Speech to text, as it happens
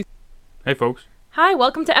Hey folks, Hi,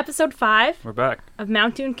 welcome to episode 5 we're back. of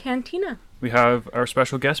Mount Dune Cantina. We have our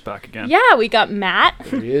special guest back again. Yeah, we got Matt.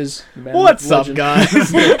 There he is. the man What's with up, legend.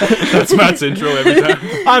 guys? That's Matt's intro every time.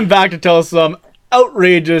 I'm back to tell some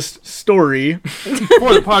outrageous story.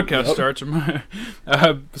 Before the podcast starts,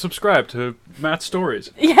 subscribe to Matt's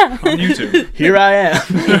Stories Yeah. on YouTube. Here I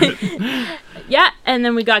am. Yeah, and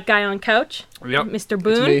then we got Guy on couch, Yep. Mr. It's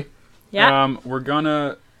Boone. me. Yeah. We're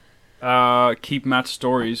gonna keep Matt's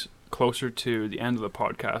stories closer to the end of the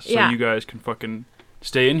podcast, so Yeah. you guys can fucking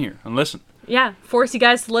stay in here and listen. Yeah, force you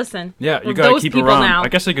guys to listen. Yeah, you We're gotta those keep people around. now. I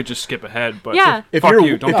guess I could just skip ahead, but Yeah. If fuck you're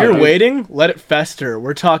you. Don't if do you're it. waiting, let it fester.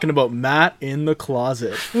 We're talking about Matt in the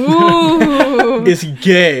closet. Ooh. Is he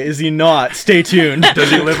gay? Is he not? Stay tuned. Does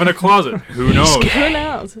he live in a closet? Who knows? Who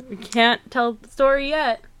knows? We can't tell the story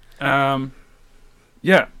yet.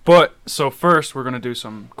 Yeah, but so first we're gonna do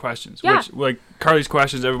some questions. Yeah. Which, like, Carly's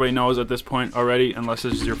questions, everybody knows at this point already, unless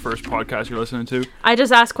this is your first podcast you're listening to. I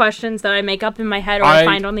just ask questions that I make up in my head or I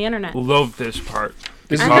find on the internet. Love this part.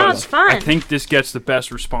 This I is know, awesome. it's fun. I think this gets the best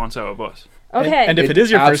response out of us. Okay. And if It it is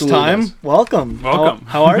your first absolutely time, is. welcome. Welcome.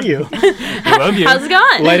 How are you? We love you. How's it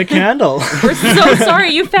going? Light a candle. We're so sorry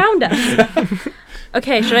you found us.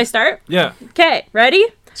 Okay, should I start? Yeah. Okay, ready?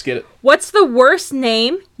 Let's get it. What's the worst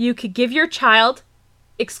name you could give your child,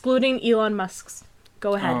 excluding Elon Musk's?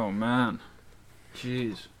 Go ahead. Oh man.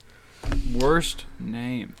 Jeez. Worst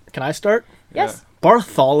name. Can I start? Yes.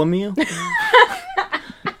 Bartholomew.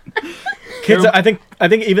 Kids, I think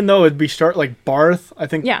even though it'd be start like Barth, I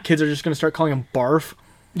think Yeah. kids are just gonna start calling him Barf.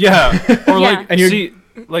 Yeah. Or Yeah. like, And you're- see,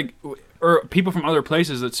 like, or people from other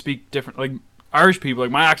places that speak different, like Irish people.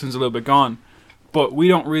 Like my accent's a little bit gone, but we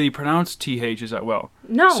don't really pronounce THs that well.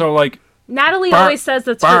 No. So like, Natalie Bar- always says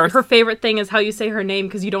that's Barth. her favorite thing is how you say her name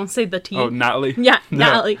because you don't say the T. oh, Natalie. Yeah, No.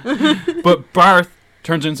 Natalie. But Barth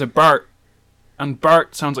turns into Bart, and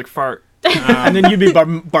Bart sounds like fart. And then you'd be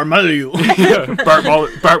Barmelu.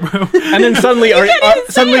 Bart. And then suddenly, are you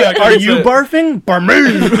it. barfing?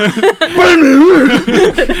 Barmelu.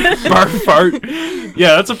 Bart fart.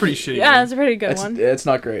 Yeah, that's a pretty shitty. Yeah, name. that's a pretty good That's one. it's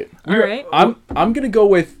not great. All right. I'm gonna go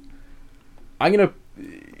with. I'm gonna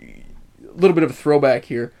a little bit of a throwback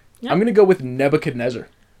here. Yeah. I'm gonna go with Nebuchadnezzar,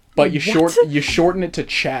 but you What? shorten it to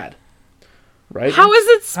Chad, right? How is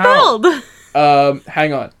it spelled?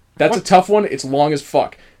 Hang on. That's a tough one. It's long as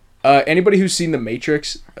fuck. Anybody who's seen The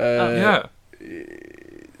Matrix, Yeah.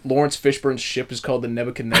 Lawrence Fishburne's ship is called the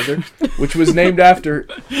Nebuchadnezzar, which was named after.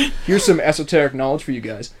 Here's some esoteric knowledge for you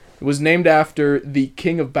guys. It was named after the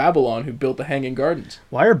king of Babylon who built the Hanging Gardens.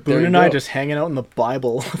 Why are There Boone you and I go. just hanging out in the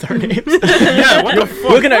Bible with our names? Yeah. What the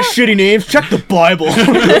fuck? Looking at shitty names, check the Bible.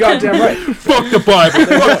 You're goddamn right. Fuck the Bible.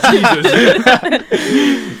 Fuck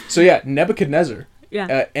Jesus. So yeah, Nebuchadnezzar.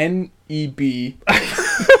 Yeah. Nebuchad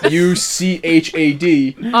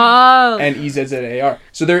Oh. and Ezzar.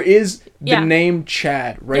 So there is the Yeah. name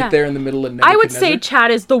Chad right Yeah. there in the middle of I Nebuchadnezzar. would say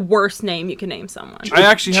Chad is the worst name you can name someone. I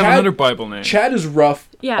actually have Chad- another Bible name. Chad is rough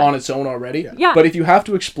Yeah. on its own already. Yeah. But if you have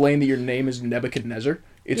to explain that your name is Nebuchadnezzar,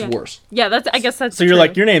 it's Yeah. worse. Yeah, I guess that's So you're true.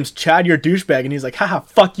 like, your name's Chad, you're a douchebag, and he's like, haha,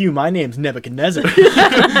 fuck you, my name's Nebuchadnezzar.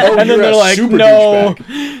 Oh, And then you're they're a like, super no,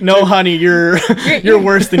 douchebag. no, honey, you're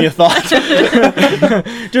worse than you thought.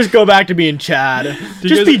 Just go back to being Chad. you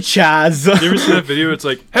Just guys- be Chaz. You ever see that video? It's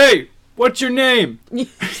like, hey, what's your name?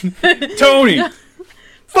 Tony.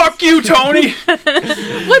 Fuck you, Tony.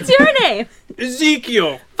 What's your name?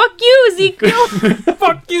 Ezekiel. Fuck you, Ezekiel.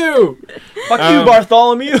 Fuck you. Fuck you,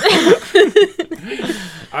 Bartholomew.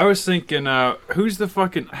 I was thinking, who's the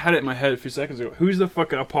fucking... I had it in my head a few seconds ago. Who's the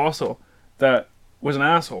fucking apostle that was an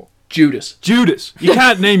asshole? Judas. Judas. You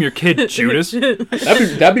can't name your kid Judas.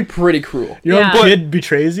 That'd be pretty cruel. Your Yeah. own kid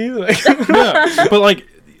betrays you? Like, Yeah. But, like,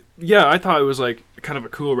 yeah, I thought it was, like, kind of a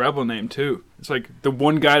cool rebel name, too. It's like the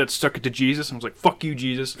one guy that stuck it to Jesus and was like, fuck you,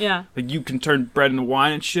 Jesus. Yeah. Like, you can turn bread into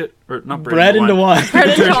wine and shit. Or not bread, bread into wine.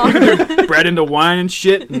 Turn bread into wine and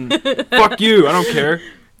shit. And fuck you. I don't care.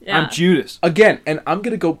 Yeah. I'm Judas. Again, and I'm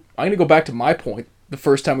gonna go back to my point. The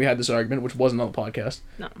first time we had this argument, which wasn't on the podcast.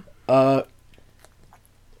 No.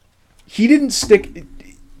 He didn't stick.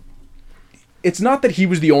 It's not that he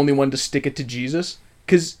was the only one to stick it to Jesus,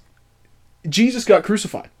 because Jesus got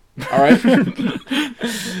crucified. All right. Probably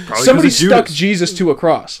 'cause Somebody of stuck Judas. Jesus to a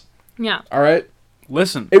cross. Yeah. All right.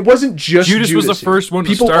 Listen, It wasn't just Judas was the here. first one to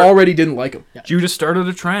People start. already didn't like him. Judas started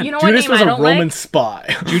a trend. You know what Judas name was I a don't Roman like?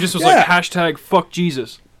 spy. Judas was Yeah. like, hashtag fuck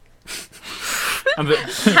Jesus. And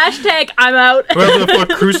Hashtag I'm out. whoever the fuck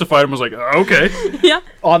crucified him was like, okay. Yeah.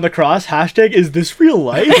 On the cross, hashtag, is this real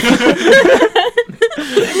life?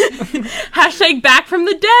 Hashtag back from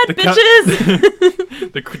the dead,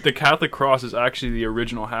 bitches. The Catholic cross is actually the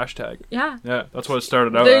original hashtag. Yeah. Yeah, that's what it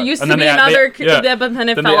started out There at. used And to then be they add- another, they- yeah. but then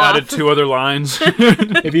it Then fell they off. added 2 other lines.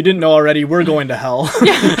 If you didn't know already, we're going to hell.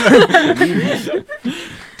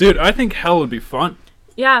 Dude, I think hell would be fun.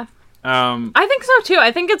 Yeah. I think so too.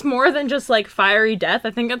 I think it's more than just like fiery death. I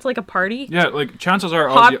think it's like a party. Yeah, like chances are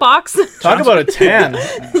Hot box. Talk about a tan.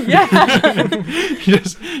 you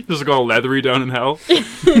just go leathery down in hell.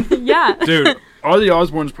 Yeah. Dude, Ozzy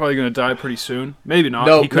Osbourne's probably gonna die pretty soon. Maybe not.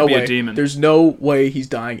 No, he could no be way. a demon. There's no way he's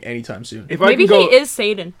dying anytime soon. If Maybe I can go, he is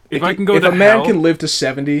Satan. If I can go if to a man hell, can live to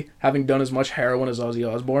 70, having done as much heroin as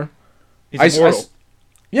Ozzy Osbourne, he's immortal.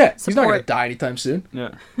 yeah, he's not gonna Support. die anytime soon.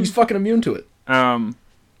 Yeah. He's fucking immune to it.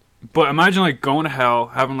 But imagine like going to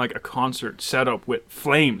hell, having like a concert set up with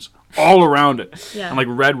flames all around it, Yeah. and like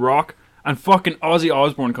red rock, and fucking Ozzy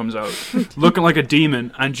Osbourne comes out looking like a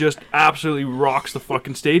demon and just absolutely rocks the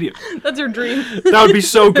fucking stadium. That's your dream. That would be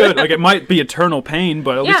so good. Like it might be eternal pain,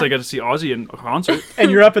 but at least Yeah. I get to see Ozzy in a concert.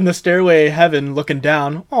 And you're up in the stairway of heaven looking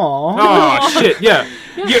down. Aww. Oh shit, yeah.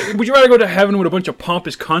 Yeah. Would you rather go to heaven with a bunch of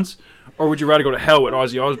pompous cunts, or would you rather go to hell with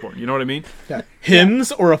Ozzy Osbourne? You know what I mean? Yeah.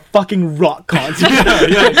 Hymns or a fucking rock concert.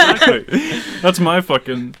 Yeah, exactly. That's my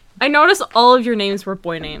fucking. I noticed all of your names were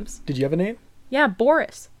boy names. Did you have a name? Yeah,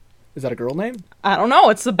 Boris. Is that a girl name? I don't know.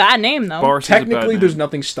 It's a bad name though. Boris is a bad Technically, name. there's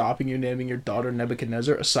nothing stopping you naming your daughter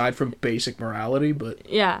Nebuchadnezzar aside from basic morality, but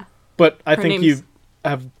Yeah. But I Her think name's- you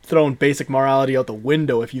have thrown basic morality out the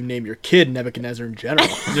window if you name your kid Nebuchadnezzar in general.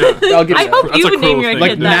 Yeah. I'll give I you that. hope That's you a would cruel name your thing. kid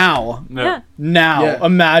Like that. now. No. Yeah. Now. Yeah.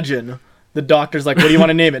 Imagine. The doctor's like, what do you want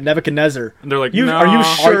to name it? Nebuchadnezzar. And they're like, You, no. are you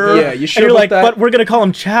sure? yeah, you sure And you're about like, that? but we're gonna call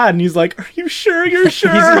him Chad, and he's like, are you sure? You're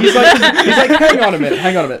sure? He's like, hang on a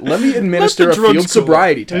minute. Let me administer a drugs field go.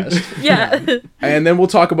 sobriety test, Yeah. and then we'll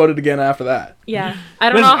talk about it again after that. Yeah. I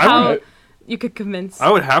don't Listen, know how I- you could convince.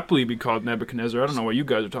 I would happily be called Nebuchadnezzar. I don't know what you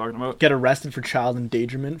guys are talking about. Get arrested for child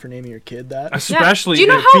endangerment for naming your kid that. Yeah. Especially Do you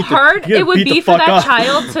know if how beat the- hard you gotta it would beat the be for fuck that up.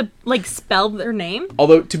 child to like spell their name?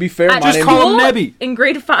 Although to be fair, At my just name call school him Nebby. in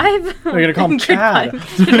grade 5. They're gonna call him In grade Chad.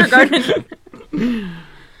 5, kindergarten.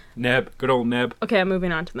 Neb. Good old Neb. Okay, I'm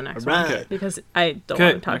moving on to the next Alright. one because I don't Okay,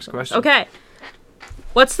 want to talk next about this. question. Okay.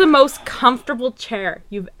 What's the most comfortable chair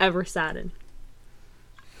you've ever sat in?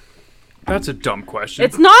 That's a dumb question.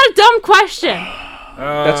 It's not a dumb question.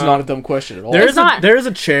 That's not a dumb question at all. There's not. there's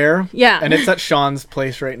a chair. Yeah. And it's at Sean's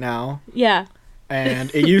place right now. Yeah.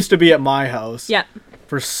 And it used to be at my house. Yeah.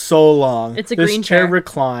 For so long. It's a this green chair chair.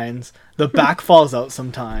 reclines. The back falls out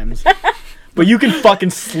sometimes. But you can fucking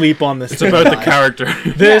sleep on this. It's about the character.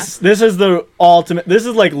 This is the ultimate. This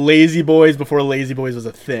is like Lazy Boys before Lazy Boys was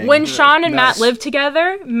a thing. When Sean and Matt Nice. lived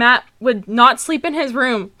together, Matt would not sleep in his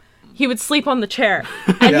room. He would sleep on the chair.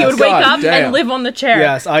 And he Yes. would wake God up damn. and live on the chair.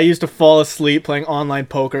 Yes, I used to fall asleep playing online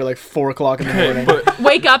poker like 4 o'clock in the morning. But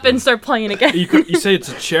Wake up and start playing again. you say it's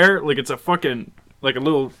a chair, like it's a fucking, like a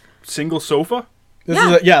little single sofa? This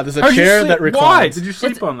Yeah. is a How'd you chair sleep- that Why reclines. did you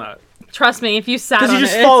sleep on that? Trust me, if you sat Because on you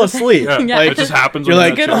just it, fall it's- asleep. Yeah, Yeah. it just happens. You're when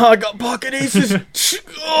like, you're in oh, that I got pocket aces.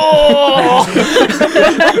 Oh,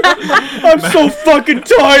 I'm so fucking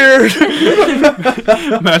tired.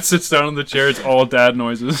 chair. Matt sits down in the chair. It's all dad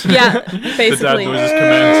noises. Yeah, The dad basically. noises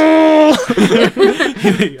commence.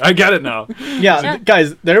 I get it now. Yeah,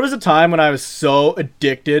 guys, there was a time when I was so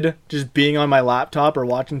addicted just being on my laptop or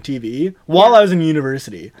watching TV while I was in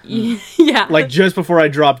university, Yeah. like just before I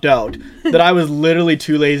dropped out, that I was literally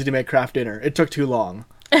too lazy to make craft dinner. It took too long.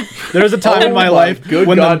 There was a time in Oh my my life good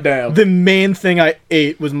when goddamn. the main thing I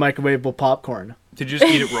ate was microwavable popcorn. Did you just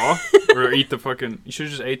eat it raw, or eat the fucking? You should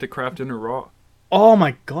have just ate the Kraft Dinner raw, Oh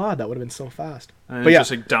my god, that would have been so fast. and But yeah.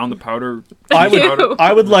 just like down the powder. I would, Ew.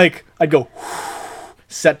 I'd go,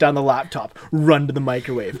 set down the laptop, run to the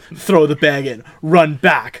microwave, throw the bag in, run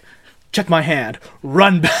back, check my hand,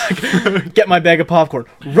 run back, get my bag of popcorn,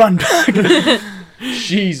 run back.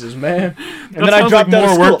 Jesus, man. And That then I sounds dropped like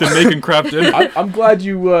out of more school. work than making Kraft Dinner. I'm glad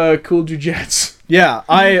you cooled your jets. Yeah,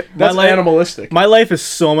 my That's life, animalistic. my life is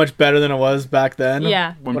so much better than it was back then.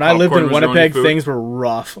 Yeah. When I lived popcorn in was the only Winnipeg, food. things were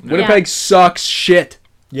rough. Winnipeg sucks shit.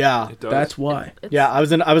 Yeah. It does. That's why. Yeah, I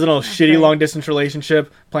was in a shitty long distance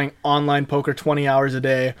relationship, playing online poker 20 hours a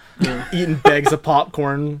day, eating bags of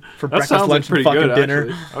popcorn for That breakfast, sounds like lunch, and pretty fucking good. dinner.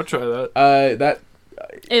 Actually. I'll try that.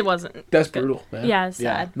 It wasn't. That's good. brutal, man. Yeah, it's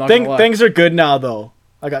sad. Not gonna lie. Things are good now though.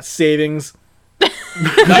 I got savings.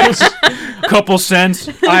 Nice. Couple cents.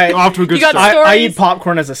 I Off to a good You got start. stories? I eat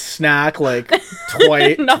popcorn as a snack like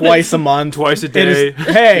twice a month. Twice a It day. is,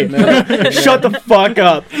 hey, shut the fuck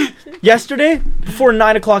up. Yesterday, before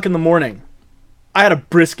 9 o'clock in the morning, I had a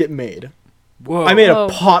brisket made. Whoa. I made Whoa. a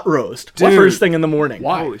pot roast. Dude. First thing in the morning.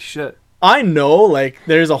 Why? Holy shit. I know, like,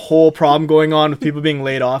 there's a whole problem going on with people being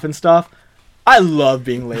laid off and stuff. I love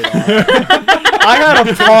being laid off. I had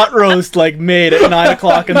a pot roast, like, made at 9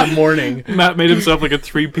 o'clock in the morning. Matt made himself like a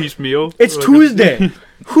 3-piece meal. It's Like Tuesday.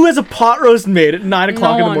 Who has a pot roast made at 9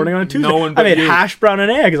 o'clock in the one. morning on a Tuesday? No one I but made you. hash brown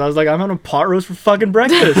and eggs. I was like, I'm having a pot roast for fucking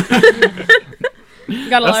breakfast. You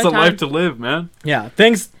got a That's lot the of time. life to live, man. Yeah,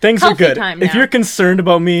 things are Healthy good. time If now. you're concerned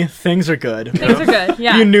about me, things are good. Things are good.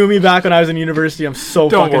 Yeah. You knew me back when I was in university. I'm so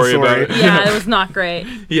Don't fucking worry sorry. about it. Yeah, it was not great.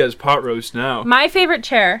 He has pot roast now. My favorite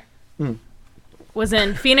chair was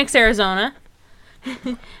in Phoenix, Arizona.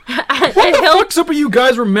 What the fuck's up with you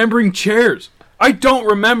guys remembering chairs? I don't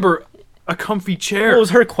remember a comfy chair. Well, it was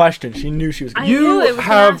her question. She knew she was going I knew it You was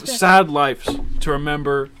have gonna ask sad lives to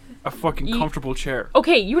remember a fucking You- comfortable chair.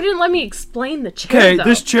 Okay, you didn't let me explain the chair. Okay, though.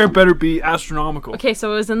 this chair better be astronomical. Okay,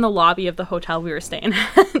 so it was in the lobby of the hotel we were staying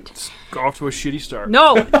at. Go off to a shitty start.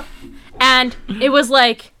 No. And it was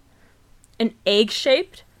like an egg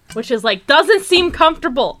shaped, which is like doesn't seem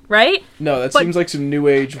comfortable, right? No, that But- seems like some new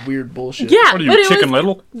age weird bullshit. Yeah, What are but you, it Chicken was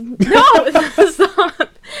Little? no, stop.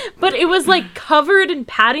 But it was like covered in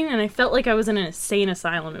padding, and I felt like I was in an insane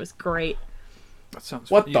asylum. It was great. That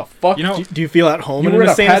sounds What the fuck? You know, Do you feel at home You in were an in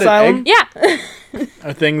a insane padded asylum? egg? Yeah,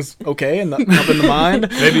 Are things okay and up in the mind?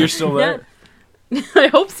 maybe you're still there. I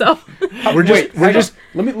hope so. We're just Wait, hang on.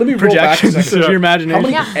 let me roll back a projections second. of your How imagination.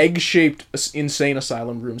 many Yeah. egg-shaped insane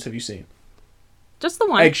asylum rooms have you seen? Just the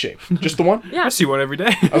one. Egg-shaped. Just the one? Yeah. I see one every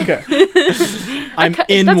day. Okay. I'm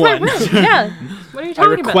in That's one. my room. Yeah. What are you I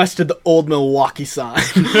talking about? requested the old Milwaukee sign.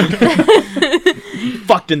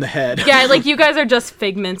 Fucked in the head. Yeah, like you guys are just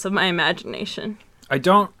figments of my imagination. I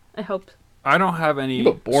don't I hope. have any. You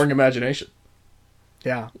have a boring imagination.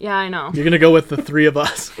 Yeah. Yeah, I know. You're gonna go with the three of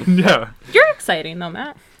us. Yeah. You're exciting though,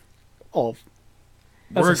 Matt. Oh,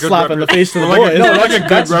 that's We're a a good slap in the face to the We're like boys. a, No, we're like a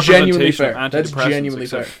good that's genuinely representation fair. of That's antidepressants, genuinely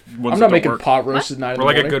fair. except ones I'm that not don't making work. pot roast at 9 in the We're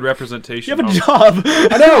like a morning. good representation. You have a of- job.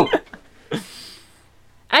 I know!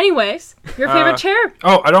 Anyways, your favorite Uh, chair.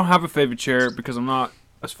 Oh, I don't have a favorite chair because I'm not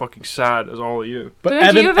as fucking sad as all of you. But Do you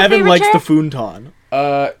have a Evan favorite likes chair? the futon.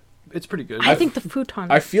 It's pretty good. I think the futon.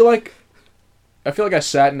 I feel like I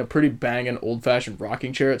sat in a pretty banging old-fashioned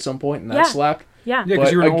rocking chair at some point, and that Yeah. slapped. yeah. yeah, because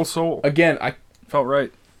but you're an ag- old soul. Again, I Felt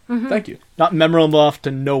right. thank you. Not memorable enough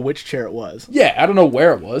to know which chair it was. Yeah, I don't know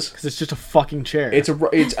where it was. Because it's just a fucking chair.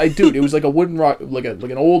 Dude, it was like a wooden rock, like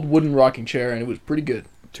an old wooden rocking chair, and it was pretty good.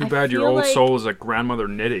 Too I bad your feel old like- soul is a grandmother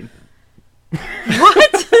knitting.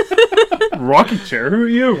 What? Rocking chair? Who are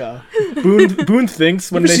you? Yeah. Boone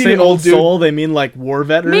thinks when ever they seen say an old old dude- soul, they mean like war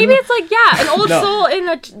veteran. Maybe it's like an old No. soul in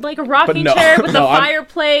a rocking no. chair with No, a I'm-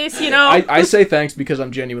 fireplace. You know. I say thanks because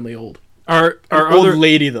I'm genuinely old. Our old other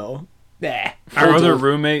lady though. Nah. our Old's other old.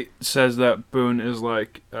 roommate says that Boone is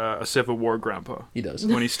like a Civil War grandpa. He does.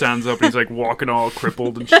 When he stands up, and he's like walking all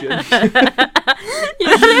crippled and shit.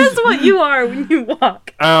 Yeah, that's what you are when you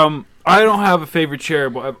walk. I don't have a favorite chair,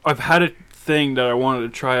 but I've had a thing that I wanted to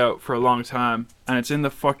try out for a long time, and it's in the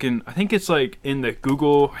fucking. I think it's like in the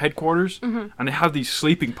Google headquarters, and they have these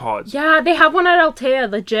sleeping pods. Yeah, they have one at Altea,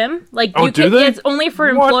 the gym. Like Oh, you do can. they? It's only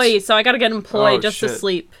for What? employees, so I gotta get employed Oh, just to shit.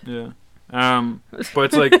 sleep. Yeah. But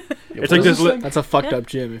it's like Yo, it's what like is this. thing? That's a fucked Yeah. up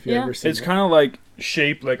gym if you Yeah. ever seen It's it. kind of like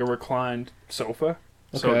shaped like a reclined sofa.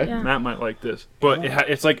 So Okay. Yeah. Matt might like this, but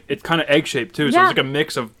it's like it's kind of egg shaped too. So Yeah. it's like a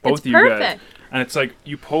mix of both It's of you guys, perfect. and it's like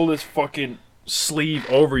you pull this fucking sleeve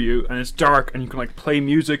over you, and it's dark, and you can like play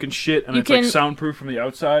music and shit, and You it's like can soundproof from the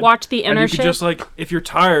outside. Watch the and inner you can ship. just like if you're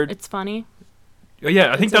tired. It's funny.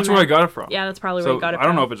 Yeah, I think it's that's in where I there. got it from. Yeah, that's probably So where you got it I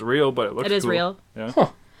don't from. know if it's real, but it looks. It is cool. real. Yeah. Huh.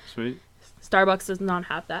 Sweet. Starbucks does not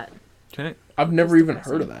have that. Okay. I've never even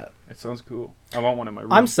heard of that. It sounds cool. I want one in my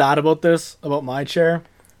room. I'm sad about this, about my chair.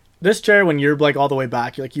 This chair, when you're like all the way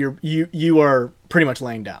back, you are pretty much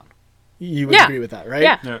laying down. You would Yeah. agree with that, right?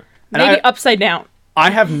 Yeah. Yeah. And Maybe I- upside down. I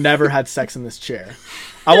have never had sex in this chair.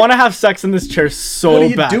 I want to have sex in this chair so What are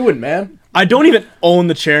you bad. doing, man? I don't even own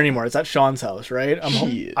the chair anymore. It's at Sean's house, right?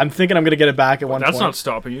 Shit. I'm thinking I'm gonna get it back at one That's point. not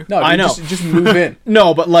stopping you. No, I dude, know. Just move in.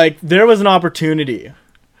 No, but like there was an opportunity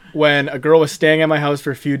when a girl was staying at my house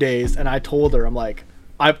for a few days, and I told her, I'm like,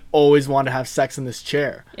 I've always wanted to have sex in this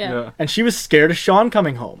chair, Yeah. and she was scared of Sean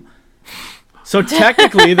coming home. So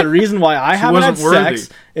technically, the reason why I haven't had wasn't worthy.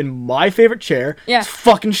 sex in my favorite chair Yeah. is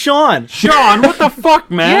fucking Sean. Sean, what the fuck,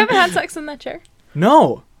 You man? haven't had sex in that chair?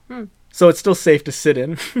 No. So it's still safe to sit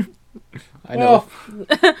in. I know.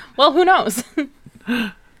 Well, Well, who knows? are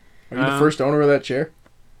you the first owner of that chair?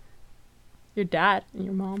 Your dad and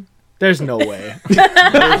your mom. There's no way.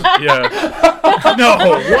 Yeah. No.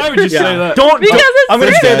 Why would you say that? Don't. Because it's I'm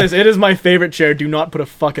gonna say serious. this. It is my favorite chair. Do not put a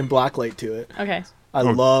fucking black light to it. Okay. I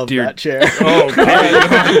love dear. that chair. Oh,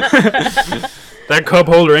 God. That cup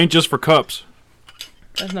holder ain't just for cups.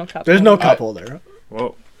 There's no cup. There's no cup holder,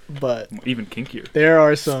 Whoa, but even kinkier. there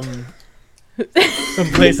are some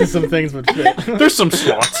places, some things would fit. There's some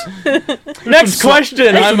slots. Next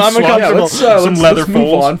question. I'm slots. uncomfortable. Some leather move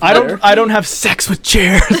folds. on from I there. don't have sex with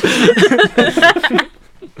chairs.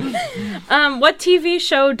 What TV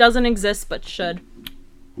show doesn't exist but should?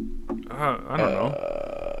 I don't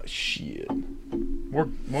know. Shit.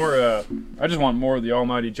 More. I just want more of the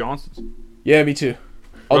Almighty Johnsons. Yeah, me too.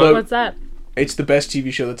 Although What's that? it's the best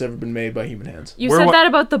TV show that's ever been made by human hands. You Where said wa- that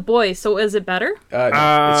about The Boys, so is it better? No,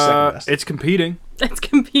 it's second best. It's competing. It's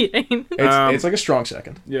competing. It's like a strong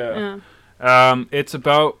second. Yeah. Yeah. It's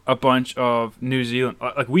about a bunch of New Zealand.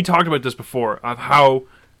 Like we talked about this before, of how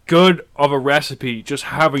good of a recipe just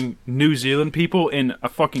having New Zealand people in a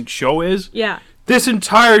fucking show is. Yeah. This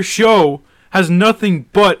entire show has nothing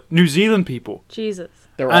but New Zealand people, Jesus.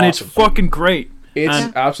 They're and awesome. it's fucking great. It's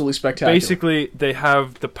and absolutely spectacular. Basically, they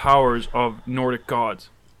have the powers of Nordic gods.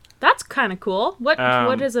 That's kind of cool. What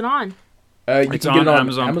is it on? you it's can get it on on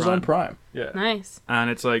Amazon Amazon Prime. Yeah. Nice. And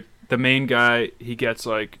it's like the main guy, he gets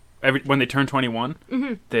like when they turn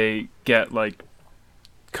 21, they get like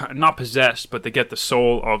not possessed, but they get the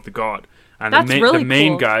soul of the god. And That's really the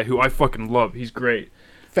main cool. guy, who I fucking love, he's great.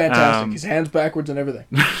 Fantastic. His hands backwards and everything.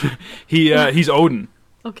 He's Odin.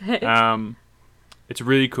 Okay. It's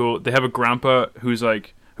really cool. They have a grandpa who's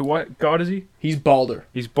like, what god is he? He's Balder.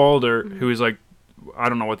 He's Balder, who is like, I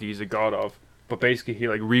don't know what he's a god of, but basically he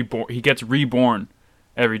like he gets reborn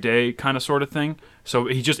every day, kind of sort of thing. So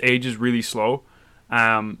he just ages really slow.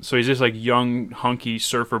 So he's just like young, hunky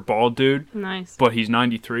surfer bald dude, Nice. but he's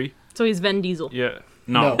 93. So he's Vin Diesel. Yeah,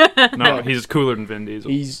 no, he's cooler than Vin Diesel.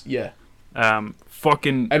 He's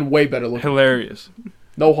Fucking and way better looking. hilarious.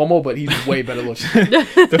 No homo, but he's way better looking.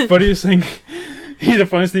 The funniest thing. The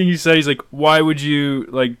funniest thing he said, he's like, why would you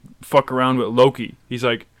like fuck around with Loki? He's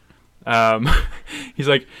like,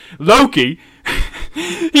 Loki,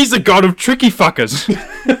 he's the god of tricky fuckers.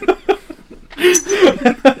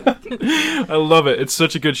 I love it. It's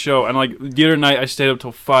such a good show. And like the other night, I stayed up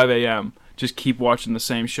till 5 a.m. just keep watching the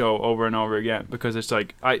same show over and over again because it's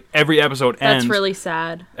like every episode ends. That's really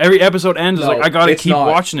sad. Every episode ends is No, like I gotta it's keep not.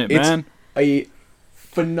 watching it, It's man. a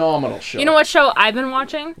phenomenal show. You know what show I've been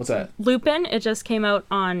watching? What's that? Lupin. It just came out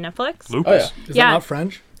on Netflix. Lupus. Oh, yeah. Is Yeah. that not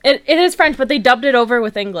French? It is French, but they dubbed it over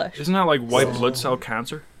with English. Isn't that like white blood cell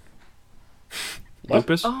cancer? What?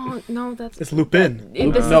 Lupus? Oh no, that's It's Lupin.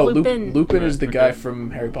 this No, is Lupin. Lupin is the Okay. guy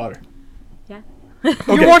from Harry Potter.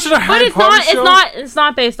 You're watching a But Harry it's Potter not. show? It's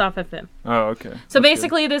not based off of him. Oh, okay. So That's good.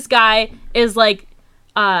 basically, this guy is like,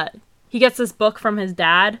 he gets this book from his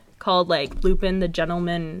dad called like Lupin the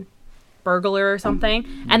Gentleman Burglar or something,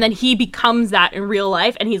 and then he becomes that in real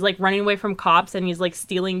life, and he's like running away from cops, and he's like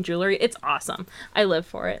stealing jewelry. It's awesome. I live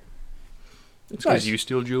for it. It's because Nice. you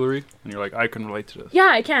steal jewelry, and you're like, I can relate to this. Yeah,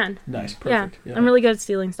 I can. Nice, perfect. Yeah, I'm really good at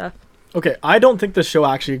stealing stuff. Okay, I don't think this show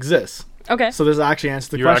actually exists. Okay. So this actually answers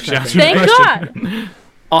the You're question. actually I think. answering- Thank God.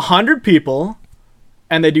 100 people,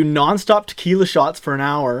 and they do non-stop tequila shots for an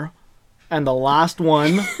hour, and the last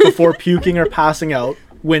one before puking or passing out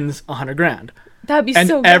wins 100 grand. That'd be And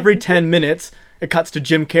so. every good. 10 minutes, it cuts to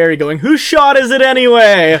Jim Carrey going, "Whose shot is it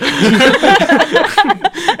anyway?"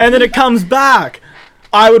 And then it comes back.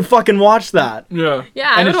 I would fucking watch that. Yeah.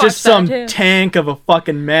 Yeah, I And would it's just watch some that too. tank of a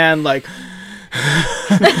fucking man like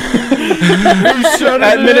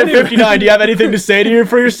at minute 59, do you have anything to say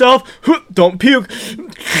for yourself? Don't puke.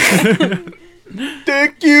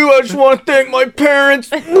 Thank you. I just want to thank my parents.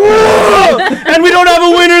 And we don't have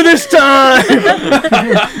a winner this time.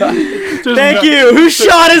 Thank you. Whose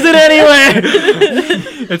shot is it anyway?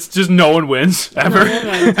 It's just no one wins ever.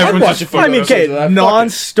 Everyone's watch just it for I fucking mean, episodes okay, of that. Fuck it.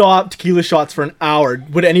 non-stop tequila shots for an hour.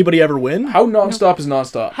 Would anybody ever win? How nonstop is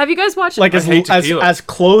nonstop? Have you guys watched? Like I as hate tequila. as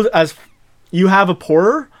close as you have a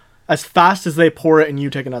pourer, as fast as they pour it, and you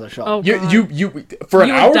take another shot. Oh, You God. you for an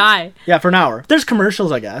You hour? would die. Yeah, for an hour. There's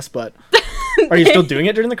commercials, I guess, but are you still doing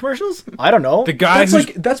it during the commercials? I don't know. The guy who's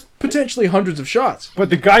That's potentially hundreds of shots. but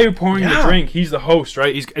the guy who pouring the Yeah. drink, he's the host,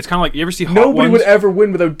 right? It's kind of like you ever see Hot Nobody Ones? would ever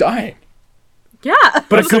win without dying. Yeah.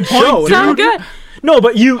 But a good show. Sound good. No,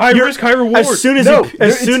 but High you're- risk, high reward. As soon as No, you,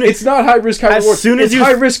 as soon it's not high risk, high as reward. soon as it's you-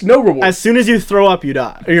 high risk, no reward. as soon as you throw up, you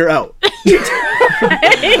die. Or you're out.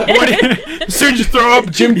 As soon as you throw up,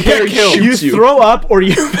 Jim you get Carrey killed. shoots You you. throw up or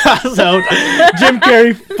you pass out. Jim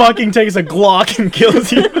Carrey fucking takes a Glock and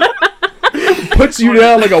kills you. Puts you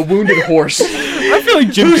down like a wounded horse. I feel like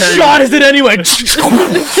Jim Whose Carrey. shot is it anyway?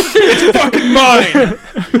 Fucking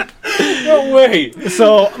mine. No way.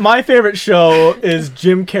 So my favorite show is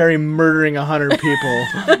Jim Carrey murdering 100 people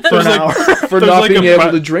for an hour. For There's not like being a able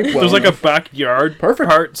ba- to drink well. There's like a enough. backyard Perfect.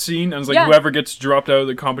 part scene, and it's like Yeah. whoever gets dropped out of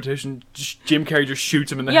the competition, Jim Carrey just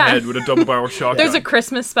shoots him in the Yeah. head with a double barrel shotgun. There's a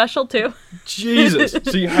Christmas special too. Jesus.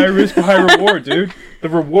 See, high risk, high reward, dude. The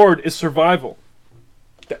reward is survival.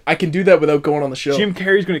 I can do that without going on the show. Jim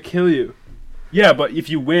Carrey's gonna kill you. Yeah, but if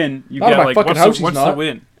you win, you Not get my like fucking what's, house, the, what's he's the not.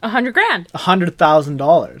 win? $100,000.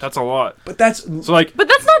 $100,000. That's a lot. But that's So like, But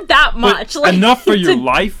that's not that but much. Like, enough for your to-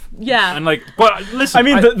 life. Yeah. And like, but listen, I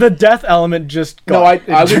mean, the death element just got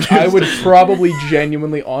no. I introduced. would probably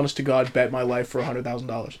genuinely, honest to God, bet my life for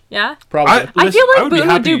 $100,000. Yeah. Probably. I Listen, feel I like would be Boone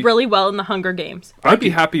would do happy- really well in the Hunger Games. I'd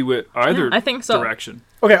be happy with either I think so. direction.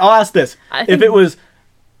 Okay, I'll ask this. I If think- it was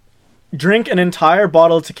drink an entire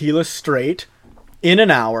bottle of tequila straight in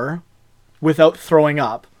an hour without throwing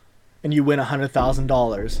up, and you win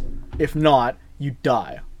 $100,000. If not, you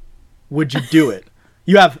die. Would you do it?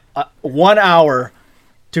 You have 1 hour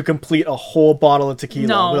to complete a whole bottle of tequila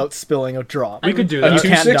No. without spilling a drop. We could do A that. you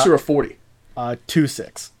can't 2.6 die. or a 40?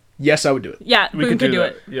 2.6. Yes, I would do it. Yeah, We Boone could could do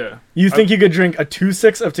that. it. Yeah. You think you could drink a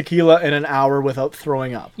 2.6 of tequila in an hour without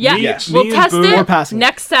throwing up? Yeah, Yes. we'll Me and test Boone- Or it passing it.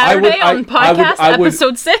 next I would- Saturday on I would- podcast I would-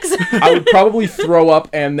 episode 6. I would probably throw up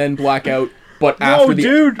and then black out, but after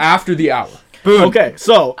dude. after the hour. Boom. Okay,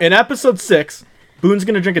 so in episode 6, Boone's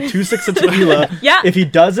gonna drink a 2.6 of tequila. Yeah. If he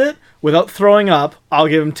does it without throwing up, I'll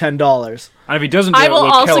give him $10. And if he doesn't do I it, will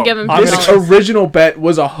we'll kill also give him I'm This $10. original bet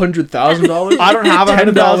was $100,000. I don't have $10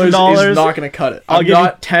 is $100,000. not going to cut it. I'll I'm give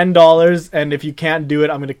not. you $10, and if you can't do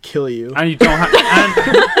it, I'm gonna kill you. And you don't have.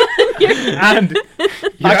 And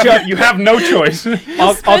Actually, you have no choice.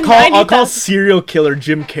 I'll spend call $90,000. serial killer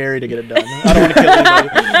Jim Carrey to get it done. I don't want to kill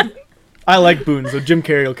anybody. I like Boone, so Jim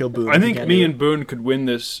Carrey will kill Boone. I if he think can't me do and Boone could win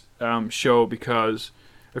this show because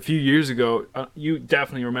a few years ago, you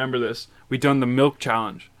definitely remember this. We done the milk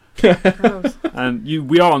challenge, Gross. and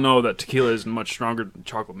we all know that tequila is much stronger than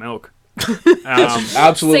chocolate milk.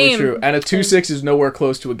 Absolutely Same. true. And a 2.6 is nowhere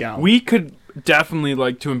close to a gallon. We could definitely,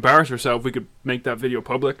 like, to embarrass ourselves, we could make that video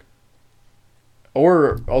public.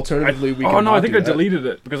 Or alternatively, we can I not think do I that. deleted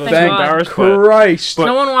it because I was Thank so God. embarrassed. But Christ. But-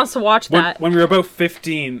 No one wants to watch when, that. when we were about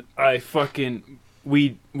 15,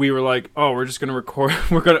 we were like, oh, we're just gonna record.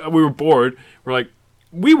 We were bored. We're like,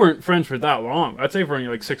 we weren't friends for that long. I'd say for only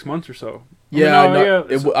like 6 months or so. Yeah, No, no,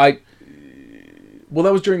 yeah. well,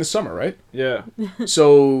 that was during the summer, right? Yeah.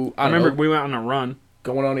 So, I I don't remember know, we went on a run.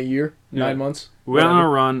 going on a year, Yeah. 9 months. We went on a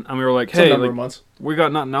whatever. run, and we were like, Some hey, number like, of months. we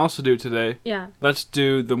got nothing else to do today. Yeah. Let's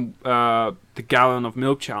do the gallon of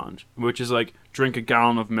milk challenge, which is like drink a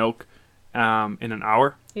gallon of milk in an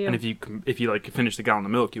hour, Yeah. and if you like finish the gallon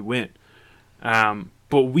of milk, you win.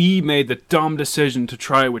 But we made the dumb decision to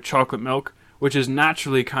try it with chocolate milk, which is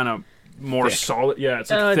naturally kind of more Thick. solid. Yeah, it's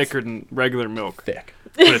like Oh, it's- thicker than regular milk, Thick.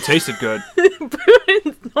 but it tasted good.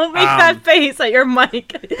 Don't make that face at your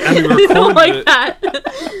mic. And we I don't recorded like it. that.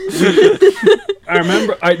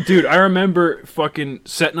 I remember fucking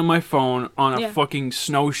setting on my phone on a Yeah. fucking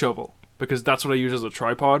snow shovel because that's what I use as a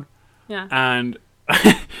tripod. Yeah. And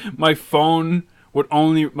my phone would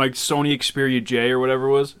only, like Sony Xperia J or whatever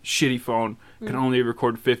it was, shitty phone, can only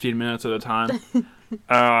record 15 minutes at a time.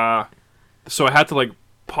 So I had to like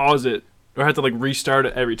pause it, or I had to like restart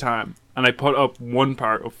it every time. And I put up one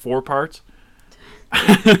part of 4 parts.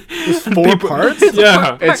 It's 4 parts?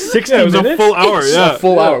 Yeah. It's 60 Yeah, it was a minutes? full hour, yeah. a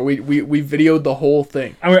full hour. We videoed the whole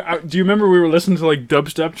thing. Do you remember we were listening to like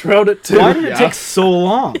dubstep throughout it too? Why did it Yeah. take so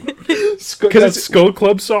long? Because it's- that Skull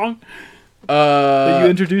Club song that you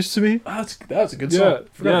introduced to me? That's a good Yeah, song.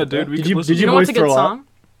 Forgot yeah, about dude. that. We Did could you- listen did to You know it. what's a boys good throw up? song?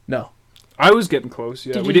 No, I was getting close.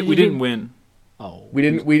 Yeah, we didn't win. Oh. we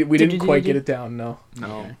didn't. We didn't quite get it down. No.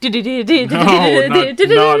 No, No,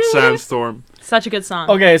 not Sandstorm. Such a good song.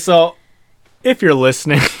 Okay, so if you're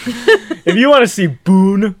listening, if you want to see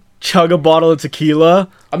Boone chug a bottle of tequila,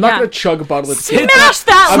 I'm not Yeah. gonna chug a bottle of tequila. Smash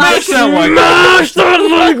that like. smash that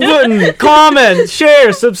like button, comment,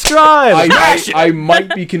 share, subscribe. I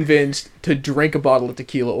might be convinced to drink a bottle of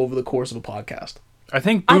tequila over the course of a podcast. I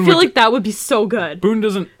think I Boone feel would- like that would be so good. Boone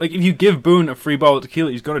doesn't like if you give Boone a free bottle of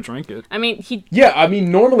tequila, he's gonna drink it. I mean, he. Yeah, I mean,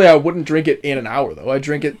 normally I wouldn't drink it in an hour though. I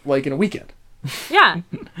drink it like in a weekend. Yeah.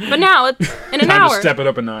 But now it's in an Time to hour. step it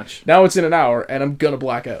up a notch. Now it's in an hour, and I'm gonna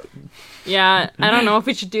black out. Yeah. I don't know if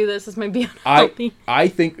we should do this. This might be unhealthy. I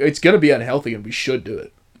think it's gonna be unhealthy, and we should do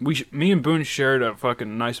it. Me and Boone shared a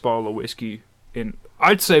fucking nice bottle of whiskey in.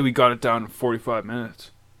 I'd say we got it down in 45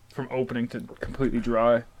 minutes from opening to completely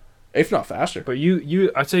dry. If not faster. But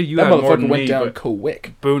I'd say you That had more motherfucker than went me. down But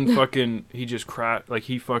quick. Boone fucking he just cracked like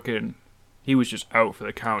he was just out for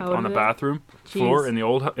the count Out on the of it? bathroom floor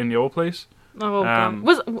Jeez. in the old place. Oh, Um,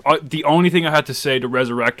 God. The only thing I had to say to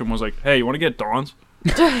resurrect him was like, "Hey, you want to get Dawn's?"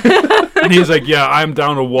 And he's like, "Yeah, I'm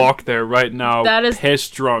down to walk there right now. That is-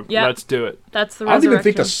 pissed drunk. yeah. Let's do it." That's the I don't even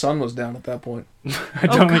think resurrection. the sun was down at that point. I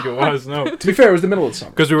don't think it was no, To be fair, it was the middle of the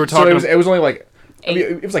summer. because we were So talking. it was only like, I mean,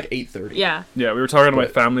 Eight. it was like 8:30. Yeah. Yeah, we were talking to my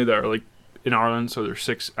But- family that are like in Ireland, so they're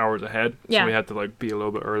 6 hours ahead. Yeah. So we had to like be a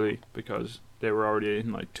little bit early because they were already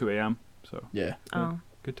in like 2 a.m. So Yeah. Oh,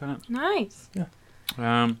 good times. nice.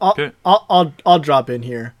 Okay. I'll drop in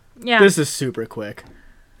here. Yeah. This is super quick.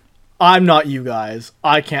 I'm not you guys.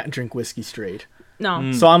 I can't drink whiskey straight. No.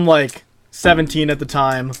 Mm. So I'm like 17 at the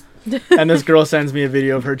time, and this girl sends me a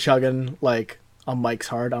video of her chugging like a Mike's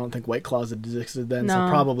Hard. I don't think White Claws existed then, so No.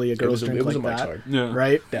 probably a It girl's was, drink it was like a Mike's that, Hard. Yeah.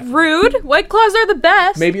 right? Definitely. Rude. White Claws are the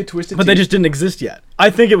best. Maybe a Twisted But they Tea. just didn't exist yet. I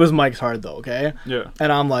think it was Mike's Hard though, okay? Yeah.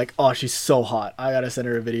 And I'm like, oh, she's so hot. I gotta send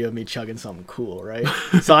her a video of me chugging something cool, right?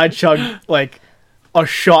 So I chugged like a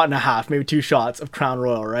shot and a half, maybe 2 shots of Crown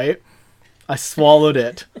Royal, right? I swallowed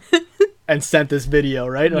it and sent this video,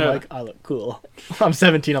 right? And I'm Yeah. like, I look cool. I'm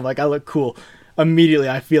 17. I'm like, I look cool. Immediately,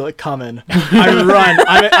 I feel it coming. I run.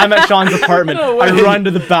 I'm at Sean's apartment. I run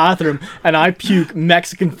to the bathroom and I puke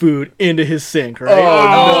Mexican food into his sink, right?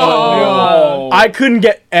 Oh, I couldn't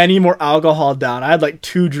get any more alcohol down. I had like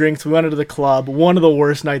 2 drinks. We went into the club. One of the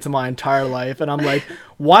worst nights of my entire life. And I'm like,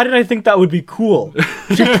 why did I think that would be cool?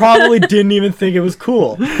 She probably didn't even think it was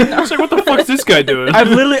cool. I was like, what the fuck's this guy doing?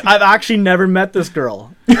 I've actually never met this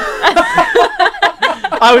girl.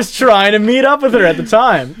 I was trying to meet up with her at the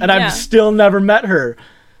time, and Yeah. I've still never met her.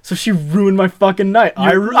 So she ruined my fucking night.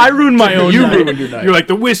 I ruined my own You night. ruined your night. You're like,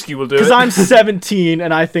 the whiskey will do it. Because I'm 17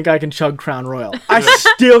 and I think I can chug Crown Royal. I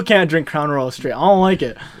still can't drink Crown Royal straight. I don't like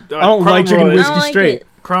it. I don't Crown like drinking Royal is- I don't whiskey like straight. it.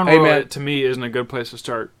 Crown Hey, Royal man. to me isn't a good place to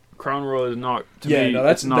start. Crown Royal is not to Yeah, me. no,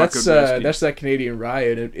 that's it's not good whiskey. that's that Canadian rye,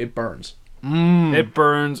 and it burns. It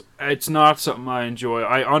burns. It's not something I enjoy.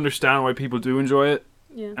 I understand why people do enjoy it.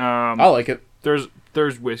 Yeah. I like it.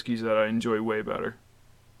 There's whiskeys that I enjoy way better.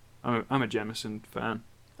 I'm a Jameson fan.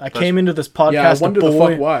 I came into this podcast Yeah, I a wonder the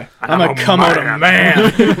boy. fuck why. I'm gonna come out a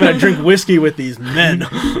man. I'm gonna drink whiskey with these men.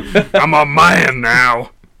 I'm a man now.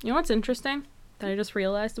 You know what's interesting that I just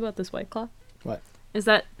realized about this White Claw? What? Is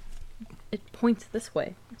that it points this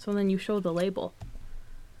way. So then you show the label.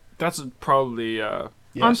 That's probably Yeah,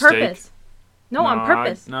 on steak. purpose. No, on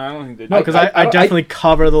purpose. No, I don't think they do. No, because I definitely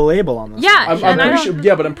cover the label on this. Yeah, I'm and I pretty don't- sure.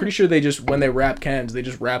 Yeah, but I'm pretty sure they just when they wrap cans, they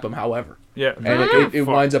just wrap them however, Yeah. and it Fuck.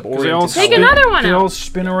 winds up 'Cause they all oriented. Take spin- another one They out. all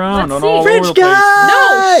spin around Let's on see. all Fridge over the place. guy!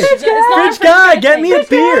 No, Fridge it's not Fridge a guy, Fridge get me a Fridge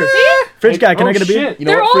beer. guy. Fridge guy, can I Oh, get a beer? shit. You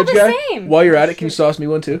know They're what, all Fridge the guy? same. While you're at it, can you sauce me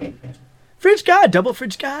one too? Fridge guy, double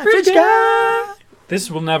fridge guy. Fridge Fridge guy. This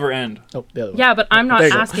will never end. Oh, the other one. Yeah, but I'm not There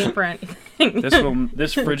you go. asking for anything.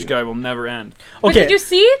 This fridge guy will never end. But Okay, did you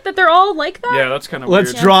see that they're all like that? Yeah, that's kind of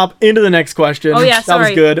let's weird. drop into the next question. Oh, yeah, That was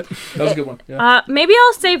sorry. good. That was a good one. Yeah. Maybe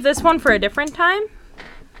I'll save this one for a different time.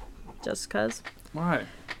 Just cause. Why?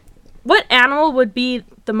 What animal would be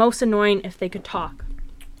the most annoying if they could talk?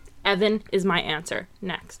 Evan is my answer.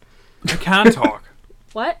 Next. I can't talk.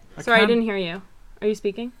 What? Sorry, I can't- didn't hear you. Are you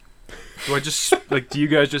speaking? Do I just like? Do you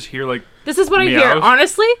guys just hear like? This is what I hear. Meows?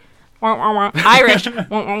 Honestly, Wah, wah, wah. Irish, Wah,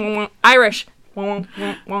 wah, wah, wah. Irish. Wah, wah,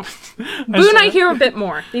 wah, wah. Boone, I hear a bit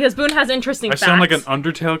more because Boone has interesting I facts. sound like an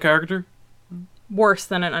Undertale character. Worse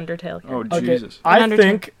than an Undertale. Oh character. Okay, Jesus! I Undertale.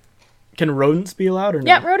 think. Can rodents be allowed or no?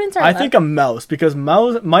 Yeah, rodents are I allowed. think a mouse because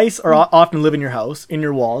mice are often live in your house, in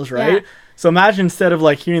your walls, right? Yeah. So imagine instead of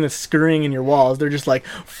like hearing the scurrying in your walls, they're just like,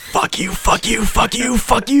 "Fuck you, fuck you, fuck you,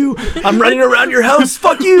 fuck you! I'm running around your house,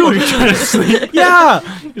 fuck you!" You're trying to sleep. Yeah.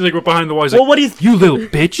 He's like, we're behind the walls. Well, Like, what do you? you little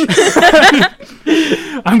bitch!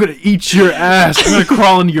 I'm gonna eat your ass. I'm gonna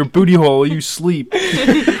crawl into your booty hole while you sleep.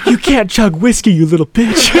 You can't chug whiskey, you little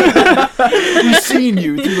bitch. We've seen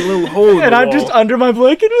you through the little hole. In And the I'm wall. just under my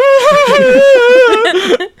blanket.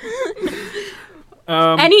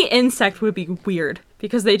 Any insect would be weird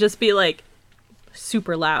because they just be like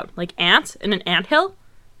super loud, like ants in an anthill.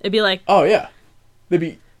 It'd be like Oh yeah,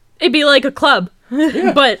 they'd be like a club,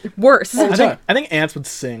 but worse. all the time. I think ants would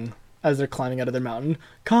sing as they're climbing out of their mountain.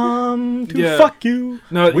 Come to Yeah. fuck you.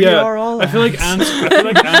 No, We yeah. are all I feel like ants. I feel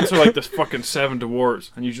like ants are like the fucking 7 dwarves,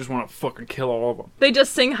 and you just want to fucking kill all of them. They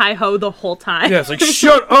just sing hi ho the whole time. Yeah, it's like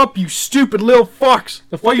shut up, you stupid little fucks.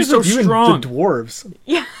 The Why are you fuck so is with you and strong? the dwarves.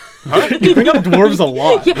 Yeah. You bring up dwarves a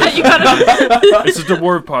lot. Yeah, you gotta. It's a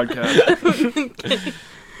dwarf podcast.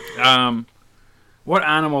 What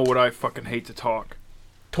animal would I fucking hate to talk?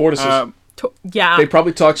 Tortoises. Yeah. They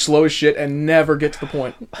probably talk slow as shit and never get to the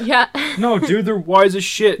point. Yeah. No, dude, they're wise as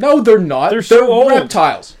shit. No, they're not. They're so old.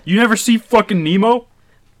 reptiles. You never see fucking Nemo?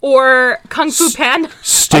 Or Kung Fu Panda.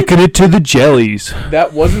 Sticking it to the jellies.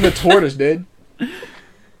 That wasn't a tortoise, dude.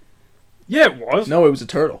 Yeah, it was. No, it was a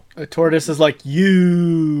turtle. A tortoise is like,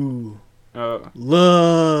 you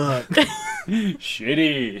look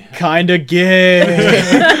Shitty. kinda gay.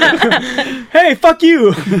 Hey, fuck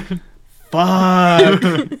you. Fuck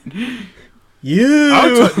you. Dude, I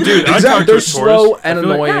Exactly. talk to They're a slow tortoise. and I feel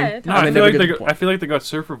like- annoying. Yeah, and No, I they feel never like get the point. I feel like they got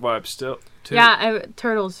surfer vibes still. Too. Yeah,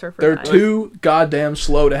 turtles surfer. They're vibes. too goddamn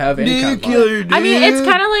slow to have any kind of vibe. I mean, it's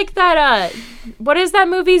kind of like that. What is that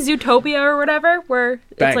movie, Zootopia or whatever, where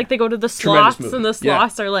Bang. it's like they go to the Tremendous sloths movie. and the Yeah.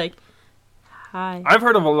 sloths are like, "Hi, I've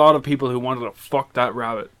heard of a lot of people who wanted to fuck that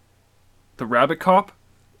rabbit. The rabbit cop.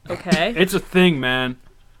 okay." It's a thing, man.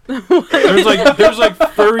 there's like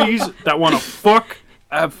furries that want to fuck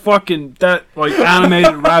a fucking that like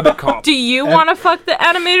animated rabbit cop. Do you want to fuck the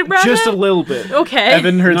animated rabbit? Just a little bit. Okay.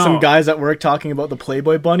 Evan heard No. some guys at work talking about the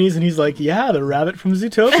Playboy bunnies, and he's like, "Yeah, the rabbit from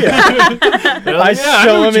Zootopia." I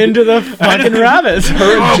show him into the fucking rabbits.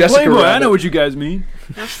 Her and Oh, Jessica Playboy, I Rabbit. know what you guys mean.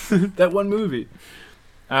 That one movie.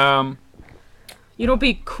 You know, what'd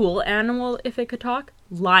be cool animal if it could talk?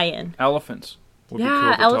 Lion. Elephants. Would be Yeah,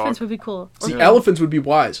 cool to elephants talk. would be cool. Or See, Yeah. elephants would be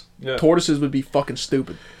wise. Yeah. Tortoises would be fucking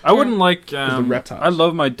stupid. I wouldn't like. the reptiles. I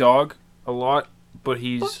love my dog a lot, but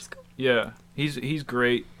he's Let's go. he's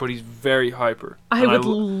great, but he's very hyper. I And would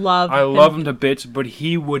love. I love him to bits, but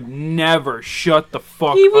he would never shut the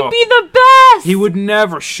fuck He up. would be the best. He would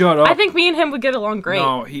never shut up. I think me and him would get along great.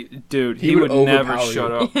 No, he He would would never overpower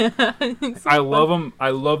shut you. up. I love him. I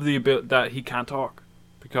love the ability that he can't talk,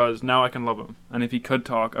 because now I can love him. And if he could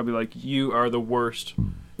talk, I'd be like, "You are the worst.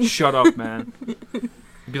 Shut up, man." It'd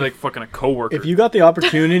be like fucking a coworker. If you got the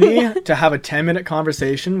opportunity to have a 10-minute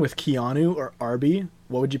conversation with Keanu or Arby,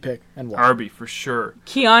 what would you pick and why? Arby for sure.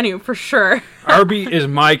 Keanu for sure. Arby is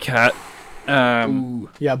my cat. Ooh.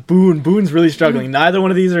 Yeah, Boone's really struggling. Neither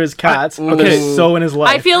one of these are his cats, but okay. they're so in his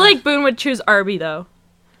life. I feel like Boone would choose Arby though,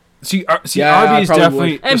 See, Yeah, I Arby is probably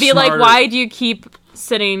definitely would. and the be like, smarter- "Why do you keep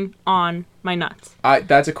sitting on my nuts?"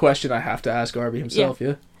 That's a question I have to ask Arby himself,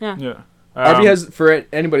 yeah? Yeah. Arby has, for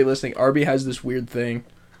anybody listening, Arby has this weird thing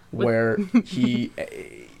where he,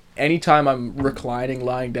 anytime I'm reclining,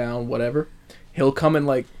 lying down, whatever, he'll come and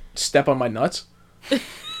like step on my nuts.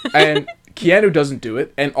 And Keanu doesn't do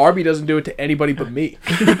it, and Arby doesn't do it to anybody but me.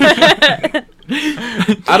 I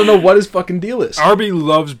don't know what his fucking deal is. Arby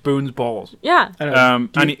loves Boone's balls. Yeah. I don't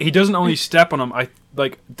know. And he doesn't only step on them.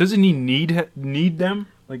 Doesn't he need them?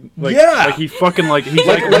 Like Yeah. Like he fucking like he's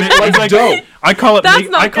Like- like, like- he's like dough. I call it That's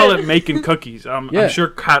not I call good. it making cookies. Yeah. I'm sure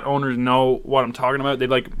cat owners know what I'm talking about. They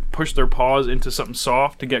like push their paws into something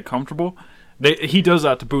soft to get comfortable. He does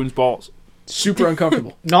that to Boone's balls. Super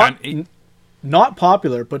uncomfortable. Not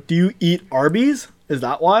popular, but do you eat Arby's? Is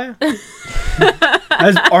that why?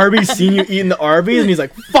 Has Arby's seen you eating the Arby's and he's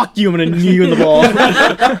like, "Fuck you, I'm gonna knee you in the ball."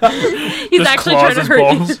 He's Just actually claws trying to his hurt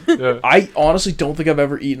balls. Yeah. I honestly don't think I've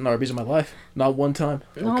ever eaten Arby's in my life. Not one time.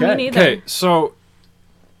 you. No, Okay. me neither. Okay, so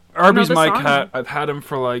Arby's the my song. cat. I've had him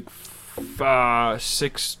for like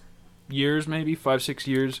 6 years, maybe 5-6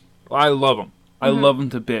 years. I love him. I love him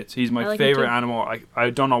to bits. He's my I like him favorite too. animal. I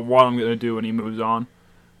don't know what I'm gonna do when he moves on.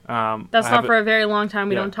 That's I not have for it- a very long time.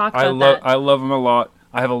 We yeah. don't talk I about love that. I love him a lot.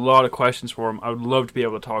 I have a lot of questions for him. I would love to be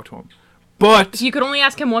able to talk to him, but If you could only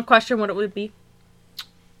ask him one question, what it would be?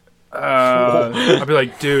 I'd be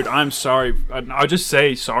like, dude, I'm sorry. I'll just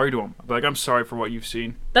say sorry to him. I'd be like, I'm sorry for what you've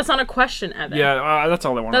seen. That's not a question, Evan. Yeah, that's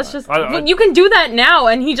all I want. That's just. Well, you can do that now,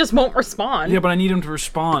 and he just won't respond. yeah, but I need him to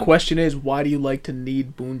respond. Question is, why do you like to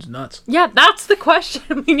knead Boone's nuts? Yeah, that's the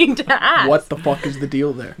question we need to ask. What the fuck is the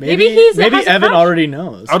deal there? Maybe he's- maybe has a Evan crush. already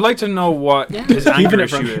knows. I'd like to know what his Keeping anger it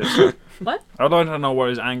from issue you. is. What? I'd like to know what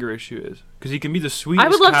his anger issue is, because he can be the sweetest. I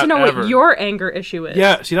would love to cat know ever. what your anger issue is.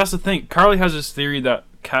 Yeah, see, that's the thing. Carly has this theory that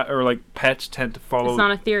cat or like pets tend to follow. It's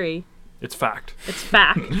not a theory. It's fact. It's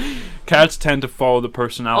fact. Cats tend to follow the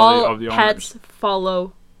personality All of the pets owners.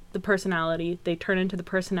 follow the personality. They turn into the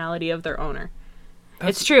personality of their owner.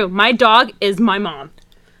 That's- It's true. My dog is my mom.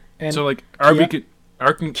 And So like Arby Ke-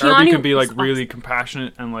 Arby Keanu can be like is really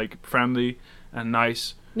compassionate and like friendly and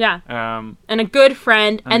nice. Yeah. Um, And a good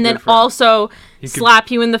friend, And a and then good friend. also He could-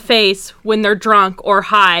 slap you in the face when they're drunk or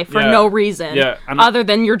high for Yeah. no reason. Yeah, and other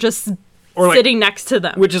than you're just or like sitting next to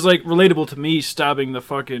them. which is like relatable to me stabbing the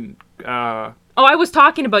fucking. Oh, I was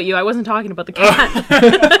talking about you. I wasn't talking about the cat.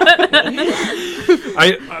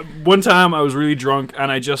 One time I was really drunk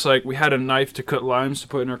and I just like we had a knife to cut limes to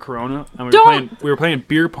put in our Corona and Don't! we were playing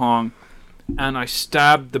beer pong, and I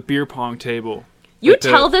stabbed the beer pong table. You with the-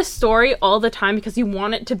 tell this story all the time because you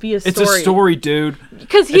want it to be a story. It's a story, dude.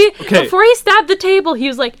 Because he, It's- okay. before he stabbed the table, he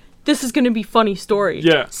was like, this is gonna be funny story.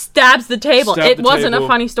 Yeah. Stabs the table. Stab It the wasn't table, a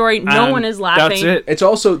funny story. No and one is laughing. That's it. It's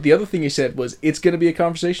also, the other thing he said was, it's going to be a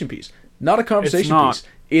conversation piece. Not a conversation not. piece.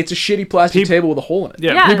 It's a shitty plastic table with a hole in it.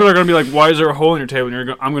 Yeah, Yeah. people are gonna be like, "Why is there a hole in your table?"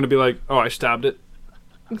 And I'm gonna be like, "Oh, I stabbed it,"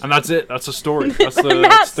 and that's it. That's the story. That's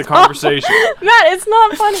the conversation. Matt, it's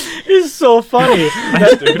not funny. It's so funny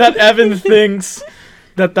that Evan thinks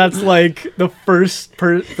that's like the first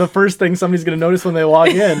thing somebody's gonna notice when they walk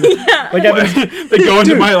in. Like Evan's, They go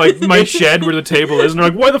into my shed where the table is, and they're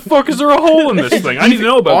like, "Why the fuck is there a hole in this thing? I need to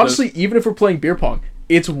know about Honestly, even if we're playing beer pong,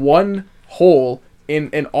 it's one hole in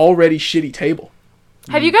an already shitty table.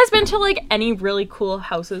 Have you guys been to like any really cool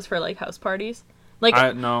houses for like house parties? Like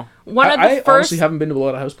this." No, one of the I first. honestly haven't been to a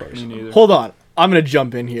lot of house parties. me neither. hold on, I'm gonna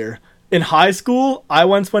jump in here. In high school, I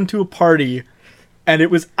once went to a party, and it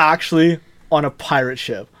was actually on a pirate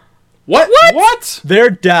ship. What? What? Their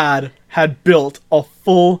dad had built a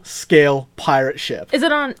full-scale pirate ship. Is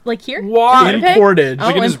it on like here? Why? Winnipeg? Imported. Oh,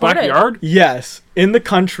 Like in his imported. backyard? Yes, in the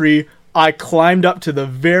country. I climbed up to the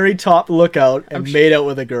very top lookout and made out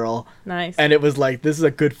with a girl, Nice. and it was like, this is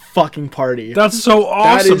a good fucking party. That's so That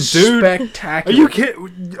awesome, is dude. Are spectacular. you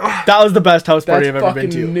kidding? That was the best house party That's I've ever been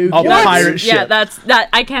fucking to. new A gas. pirate ship. Yeah, that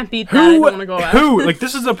I can't beat that. I don't want to go out. Who? Like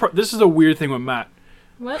this is a weird thing with Matt.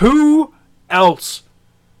 What? Who else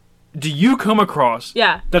do you come across?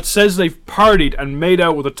 Yeah. That says they've partied and made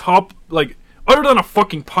out with a top, like, other than a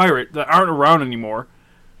fucking pirate that aren't around anymore?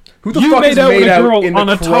 Who the You fuck made is out with made a out girl in the on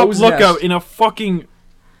a top crow's lookout nest? in a fucking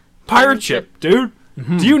pirate ship, dude.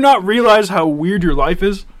 Do you not realize how weird your life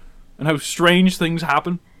is and how strange things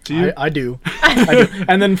happen to you? I do. I do.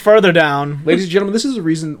 And then further down, Ladies and gentlemen, this is the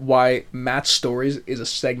reason why Matt's Stories is a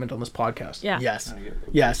segment on this podcast. Yeah.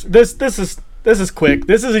 yes. This is quick.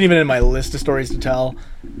 This isn't even in my list of stories to tell.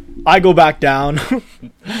 I go back down.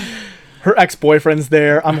 Her ex-boyfriend's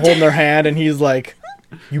there. I'm holding her hand, and he's like,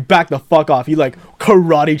 "You back the fuck off." He like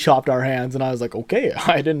karate chopped our hands, and I was like, "Okay,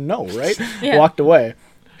 I didn't know," right? Yeah. Walked away.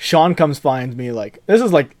 Sean comes finds me. Like, this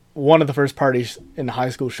is like one of the first parties in high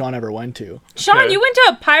school Sean ever went to. Sean, Okay. you went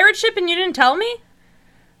to a pirate ship and you didn't tell me?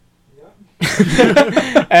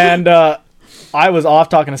 And I was off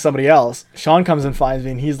talking to somebody else. Sean comes and finds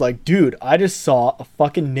me, and he's like, "Dude, I just saw a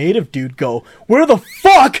fucking native dude go. Where the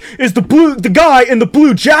fuck is the guy in the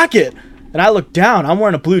blue jacket?" And I look down. I'm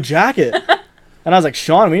wearing a blue jacket. And I was like,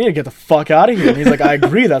 "Sean, we need to get the fuck out of here." And he's like, "I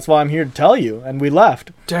agree. That's why I'm here to tell you." And we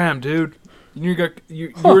left. Damn, dude. You're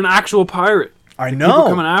an actual pirate. I People know.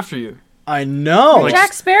 coming after you. I know. Like,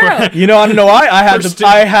 Jack Sparrow. You know, I don't know why. I had First, the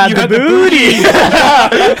I had you the had the booty.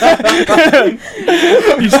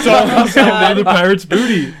 You stole the pirate's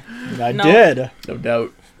booty. I No. did. No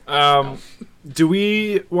doubt. Do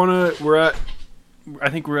we want to? I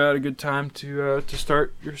think we're at a good time to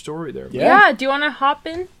start your story there. Yeah, do you want to hop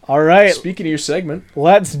in? All right. Speaking of your segment,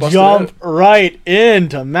 Let's Bust it jump out. right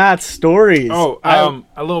into Matt's stories. Oh,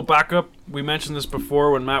 a little backup. We mentioned this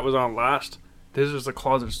before when Matt was on last. This is a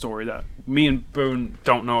closet story that me and Boone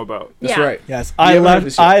don't know about. that's Yeah. right. Yes, We haven't heard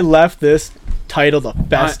this yet. I left this title to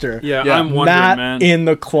fester. Yeah, Yeah. I'm wondering, Matt man. in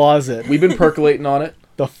the closet. We've been percolating on it.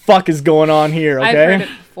 The fuck is going on here? Okay, I've heard it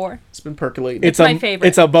before. It's been percolating. it's my favorite.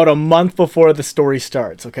 It's about a month before the story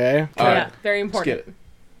starts. Okay, All Yeah, right. very Let's get important. it.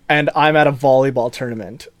 and I'm at a volleyball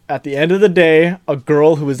tournament. At the end of the day, a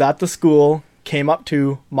girl who was at the school came up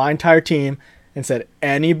to my entire team and said,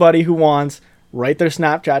 "Anybody who wants, write their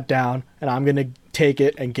Snapchat down, and I'm gonna take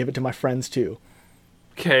it and give it to my friends too."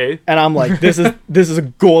 Okay. And I'm like, this is a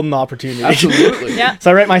golden opportunity. Absolutely. Yeah.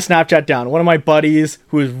 So I write my Snapchat down. One of my buddies,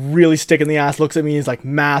 who is really sticking the ass, looks at me and he's like,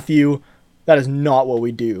 "Matthew, that is not what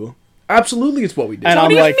we do." Absolutely, it's what we do. And What I'm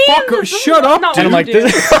do you like, mean? fuck, This is shut up, not dude. and I'm what like,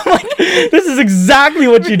 you do. this is exactly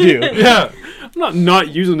what you do. Yeah. I'm not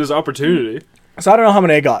using this opportunity. So I don't know how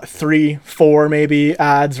many I got, 3, 4 maybe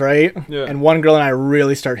ads, right? Yeah. And one girl and I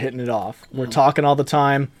really start hitting it off. We're talking all the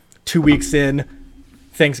time. 2 weeks in,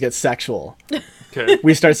 things get sexual. Okay.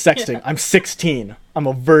 We start sexting. I'm 16. I'm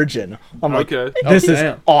a virgin. I'm like, Okay. this Oh, is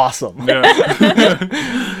damn. awesome.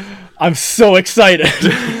 Yeah. I'm so excited.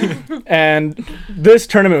 And this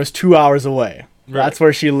tournament was 2 hours away. Right. That's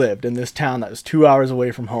where she lived, in this town that was 2 hours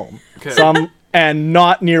away from home. Okay. And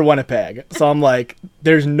not near Winnipeg. So I'm like,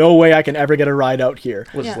 there's no way I can ever get a ride out here.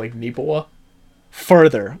 Was Yeah. it like Nipawa?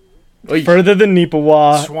 Further. Oy. Further than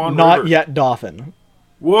Nipawa, Swan not River. yet Dauphin.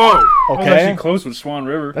 Whoa. Okay. I was actually close with Swan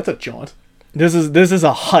River. That's a jaunt. This is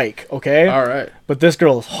a hike, okay? All right. But this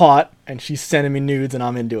girl is hot, and she's sending me nudes, and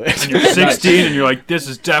I'm into it. You're 16 and you're like, this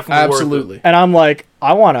is definitely worth Absolutely. And I'm like,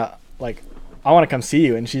 I wanna come see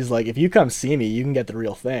you. And she's like, if you come see me, you can get the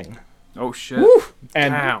real thing. Oh shit.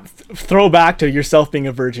 And Damn. throw back to yourself being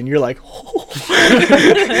a virgin. You're like, oh,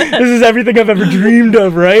 this is everything I've ever dreamed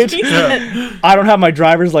of, right? I don't have my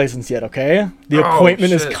driver's license yet, okay? The Oh,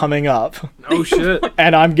 appointment is shit. coming up, Oh shit.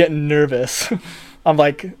 and I'm getting nervous. I'm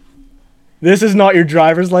like, this is not your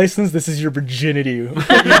driver's license. This is your virginity. You're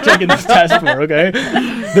taking this test for, okay?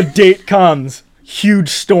 The date comes. Huge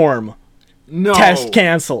storm. No. Test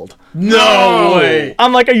canceled. No way.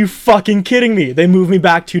 I'm like, are you fucking kidding me? They moved me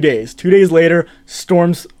back 2 days. 2 days later,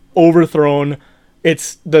 storm's overthrown.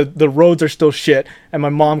 It's the roads are still shit. And my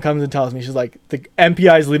mom comes and tells me, she's like, the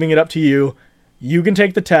MPI is leaving it up to you. You can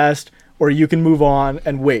take the test or you can move on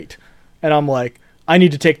and wait. And I'm like, I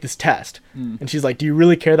need to take this test. And she's like, do you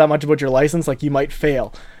really care that much about your license? Like, you might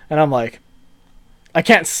fail. And I'm like, I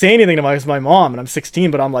can't say anything to my mom, and I'm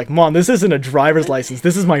 16, but I'm like, Mom, this isn't a driver's license.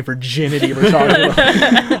 This is my virginity we're talking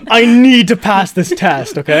about. I need to pass this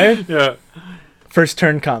test, okay? Yeah. First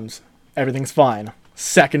turn comes. Everything's fine.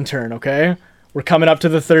 Second turn, okay? We're coming up to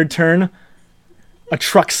the third turn. A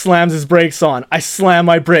truck slams his brakes on. I slam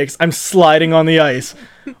my brakes. I'm sliding on the ice.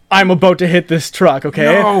 I'm about to hit this truck, okay?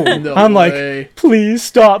 No I'm way. like, please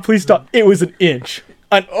stop, please stop. It was an inch.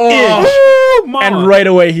 An inch. Oh, Mama. And right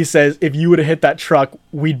away he says, if you would have hit that truck,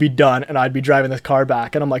 we'd be done and I'd be driving this car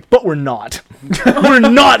back. And I'm like, but we're not. We're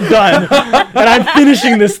not done. And I'm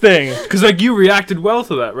finishing this thing. Because like you reacted well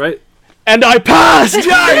to that, right? And I passed!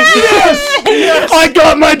 Yes! I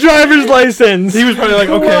got my driver's license! He was probably like,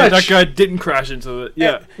 okay, Clutch. that guy didn't crash into it.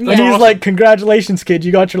 Yeah. And he's like, congratulations, kid,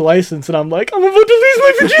 you got your license. And I'm like, I'm about to lose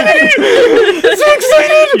my virginity! I'm so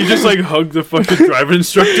excited! You just like hugged the fucking driver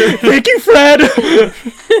instructor. Thank you, Fred!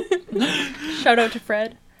 Shout out to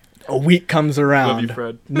Fred. A week comes around. Love you,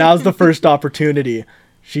 Fred. Now's the first opportunity.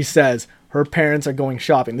 She says her parents are going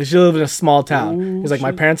shopping. She lives in a small town. He's like,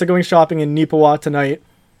 my parents are going shopping in Nipawa tonight.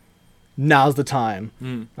 Now's the time.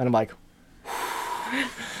 And I'm like,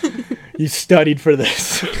 you studied for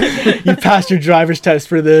this. You passed your driver's test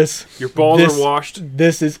for this. Your balls This- are washed.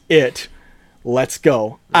 This is it. Let's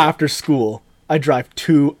go. After school, I drive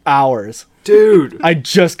 2 hours. Dude. I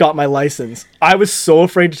just got my license. I was so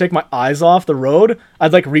afraid to take my eyes off the road.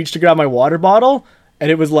 I'd like reach to grab my water bottle,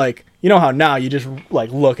 and it was like, you know how now you just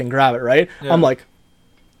like look and grab it, right? Yeah. I'm like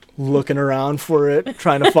looking around for it,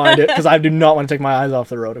 trying to find it, because I do not want to take my eyes off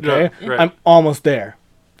the road, okay? Yeah, right. I'm almost there.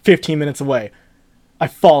 15 minutes away. I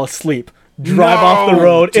fall asleep. Drive off the No,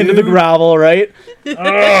 road into the dude. gravel, right?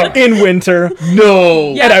 In winter.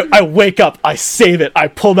 No. Yeah. And I wake up. I save it. I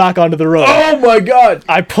pull back onto the road. Oh my god.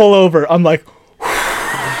 I pull over. I'm like,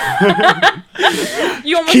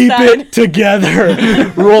 You almost keep died. it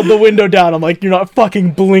together. Rolled the window down. I'm like, you're not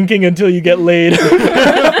fucking blinking until you get laid.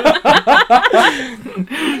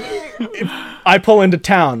 I pull into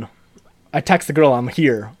town. I text the girl, I'm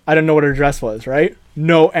here. I don't know what her address was, right?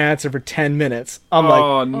 No answer for 10 minutes. I'm like,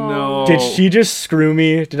 Oh no. did she just screw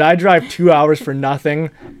me? Did I drive 2 hours for nothing?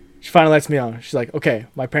 She finally lets me on. She's like, okay,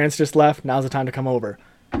 my parents just left. Now's the time to come over.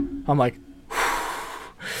 I'm like,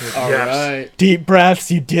 All Yes. right. deep breaths,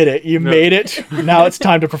 you did it. You made it. Now it's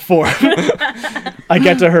time to perform. I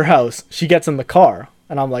get to her house. She gets in the car.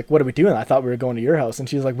 And I'm like, what are we doing? I thought we were going to your house. And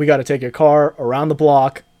she's like, we got to take your car around the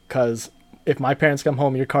block because if my parents come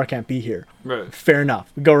home, your car can't be here. Right. Fair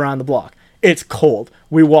enough. We go around the block. It's cold.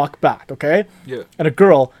 We walk back, okay? Yeah. And a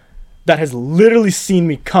girl that has literally seen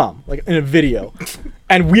me come, like in a video,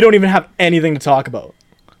 and we don't even have anything to talk about.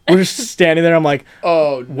 We're just standing there. I'm like,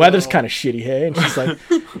 Oh, no. weather's kind of shitty, hey? And she's like,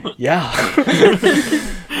 yeah.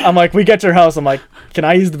 I'm like, we get to her house. I'm like, can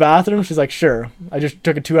I use the bathroom? She's like, sure. I just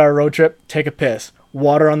took a 2-hour road trip. Take a piss.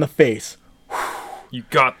 Water on the face. You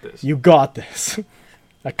got this. You got this.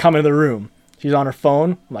 I come into the room. She's on her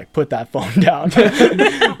phone. I'm like, put that phone down.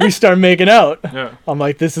 We start making out. Yeah. I'm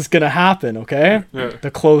like, this is going to happen, okay? Yeah.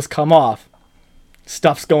 The clothes come off.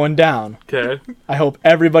 Stuff's going down. Okay. I hope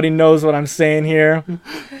everybody knows what I'm saying here.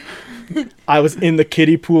 I was in the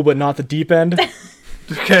kiddie pool, but not the deep end.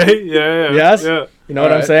 Okay. Yeah. Yeah. Yes? Yeah. You know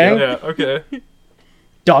what I'm Alright, saying? Yeah. Okay.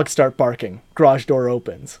 Dogs start barking. Garage door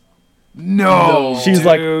opens. No. She's dude.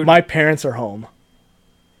 like, my parents are home.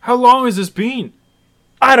 How long has this been?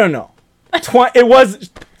 I don't know. It was...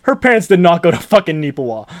 Her parents did not go to fucking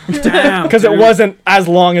Nipawa. Damn. Because it dude. wasn't as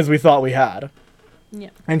long as we thought we had. Yeah.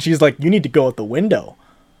 And she's like, you need to go out the window.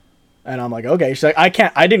 And I'm like, okay. She's like, I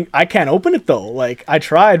can't open it though. Like, I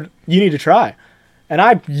tried. You need to try. And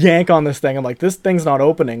I yank on this thing. I'm like, this thing's not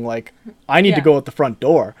opening. Like, I need to Yeah. go out the front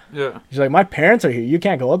door. Yeah. She's like, my parents are here. You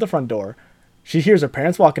can't go out the front door. She hears her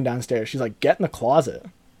parents walking downstairs. She's like, get in the closet.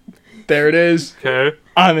 There it is. Okay.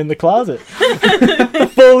 I'm in the closet.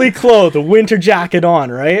 Fully clothed, a winter jacket on,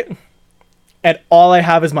 right? and all I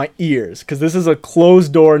have is my ears, because this is a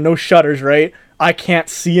closed door, no shutters, right? I can't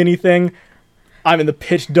see anything. I'm in the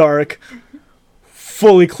pitch dark,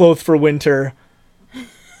 fully clothed for winter,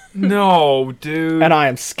 No, dude. and I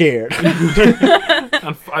am scared.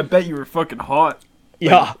 I bet you were fucking hot.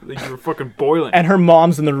 Yeah. Like you were fucking boiling. And her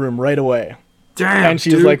mom's in the room right away. Damn, And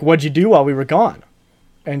she's dude. like, what'd you do while we were gone?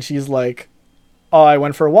 And she's like, oh, I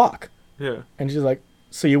went for a walk. Yeah. And she's like,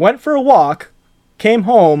 so you went for a walk, came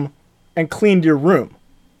home, and cleaned your room?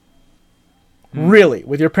 Really?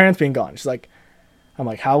 With your parents being gone? She's like, I'm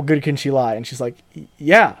like, how good can she lie? And she's like,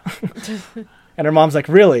 yeah. And her mom's like,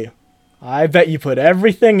 really? I bet you put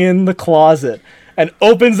everything in the closet. And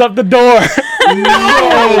opens up the door.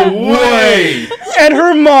 No way! And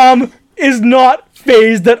her mom is not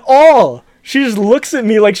phased at all. She just looks at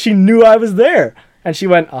me like she knew I was there. And she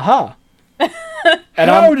went, aha. And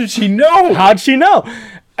How did she know? how'd she know?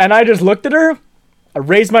 And I just looked at her. I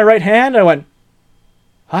raised my right hand. I went,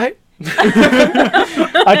 hi.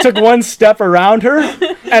 I took one step around her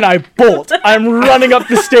and I bolt. I'm running up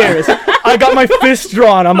the stairs. I got my fist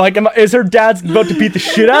drawn. I'm like, is her dad's about to beat the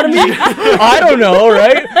shit out of me? I don't know,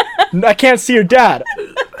 right? I can't see her dad.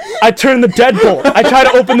 I turn the deadbolt. I try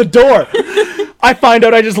to open the door. I find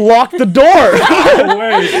out I just locked the door. No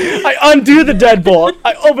way. I undo the deadbolt.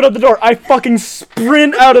 I open up the door. I fucking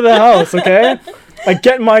sprint out of the house, okay? I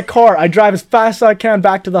get in my car. I drive as fast as I can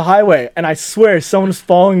back to the highway. And I swear someone's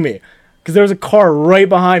following me. Because there was a car right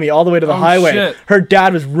behind me all the way to the highway. Shit. Her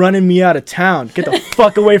dad was running me out of town. Get the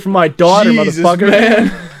fuck away from my daughter, Jesus, motherfucker.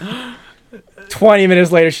 man. 20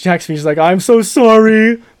 minutes later, she texts me. She's like, I'm so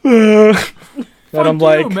sorry. And I'm Fuck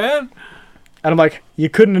like, you, man. and I'm like, you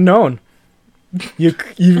couldn't have known. You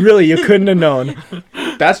couldn't have known.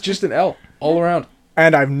 That's just an L all around.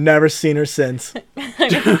 And I've never seen her since.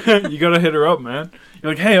 You gotta hit her up, man.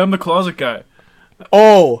 You're like, hey, I'm the closet guy.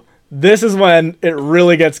 Oh, this is when it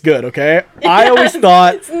really gets good, okay? I always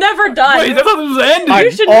thought It's never done. Wait, I thought this was ending. I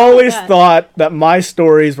should know always that. thought that my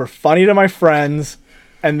stories were funny to my friends,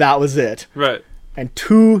 and that was it. Right. And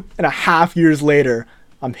 2.5 years later,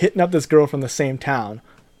 I'm hitting up this girl from the same town,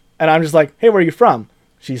 and I'm just like, hey, where are you from?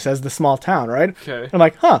 She says the small town, right? Okay. I'm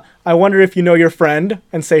like, huh, I wonder if you know your friend,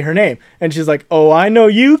 and say her name. And she's like, oh, I know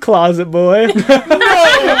you, closet boy. And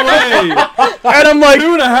No way. I'm like,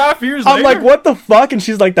 2.5 years I'm later. like, what the fuck? And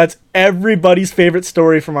she's like, that's everybody's favorite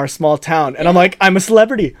story from our small town. And I'm like, I'm a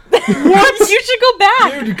celebrity. What? You should go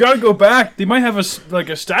back. Dude, you gotta go back. They might have a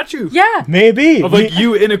statue Yeah. Maybe. of like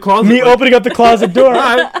you in a closet. me like, opening up the closet door.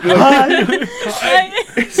 Hi.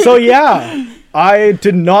 Hi. So yeah, I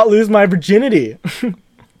did not lose my virginity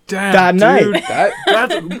Damn, that night. dude. That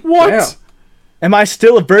That's what? Damn. Am I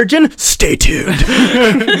still a virgin? Stay tuned.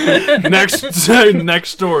 Next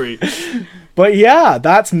story. But yeah,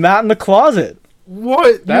 that's Matt in the closet.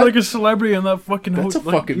 What? That- You're like a celebrity in that fucking. That's a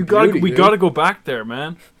fucking You gotta. beauty, We dude. gotta go back there,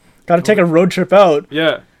 man. Got to take a road trip out.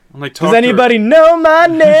 Yeah. I'm like, talk Does to her. anybody know my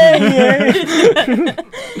name?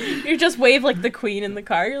 You just wave like the queen in the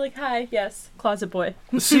car. You're like, hi, yes, closet boy.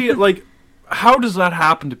 See, like, how does that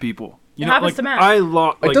happen to people? You It know, happens like to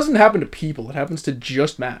Matt. it doesn't happen to people. It happens to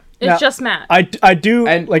just Matt It's Now- just Matt. I do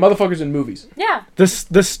and like motherfuckers in movies. Yeah. the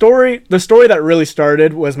story that really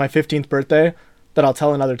started was my 15th birthday that I'll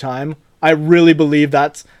tell another time. I really believe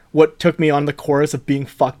that's what took me on the course of being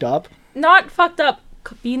fucked up. Not fucked up.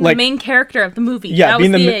 Being Like- the main character of the movie. Yeah, that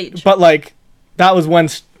being was the the age. but like that was when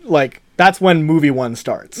that's when movie 1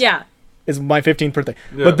 starts. Yeah. Is my 15th birthday.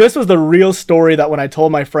 Yeah. But this was the real story that when I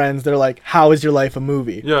told my friends, they're like, "How is your life a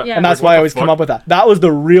movie?" Yeah. Yeah. And that's Like, why what I the always come fuck? up with that. That was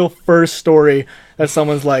the real first story that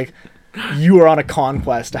someone's like, "You are on a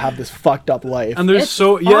conquest to have this fucked up life." And there's It's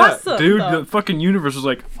so yeah, awesome, dude. though. The fucking universe was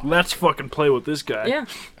like, let's fucking play with this guy. Yeah.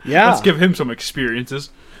 yeah, Let's give him some experiences.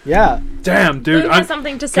 yeah. Damn, dude. Who has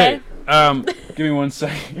something to say? Okay. Give me 1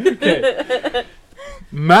 second. Okay.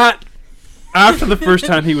 Matt, after the first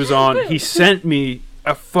time he was on, he sent me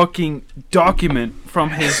a fucking document from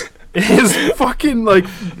his fucking like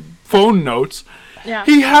phone notes. Yeah.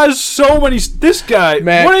 He has so many. This guy.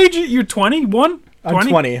 Man. What age? You're 21. I'm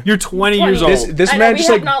 20. You're 20 years 20. old. This I know, man we just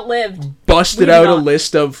have like not lived. busted We out did a not.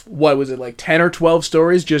 list of what was it, like 10 or 12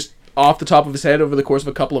 stories just off the top of his head over the course of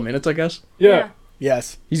a couple of minutes, I guess. Yeah.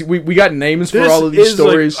 Yes. We got names for This all of these is like-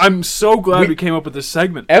 stories. I'm so glad We- we came up with this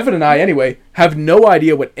segment. Evan and I, anyway, have no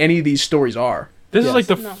idea what any of these stories are. This is Yes.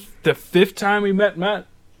 like No. the 5th time we met Matt.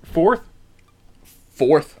 4th.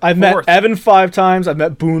 Fourth. I've met Fourth. Evan 5 times. I've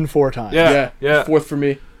met Boone 4 times. Yeah. Fourth for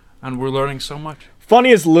me. And we're learning so much.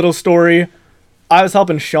 Funniest little story. I was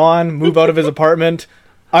helping Sean move out of his apartment.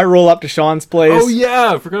 I roll up to Sean's place. Oh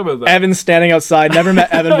yeah, I forgot about that. Evan's standing outside. Never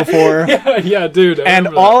met Evan before. yeah, dude. I And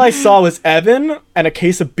remember all that. I saw was Evan and a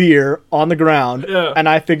case of beer on the ground. Yeah. And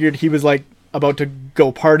I figured he was like about to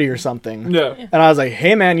go party or something. Yeah, And I was like,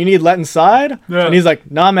 hey man, you need let inside? Yeah. And he's like,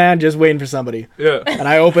 nah man, just waiting for somebody. yeah. And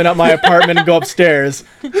I open up my apartment and go upstairs.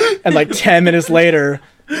 And like 10 minutes later,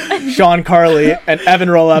 Sean, Carly, and Evan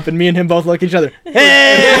roll up, and me and him both look at each other.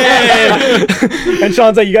 Hey! And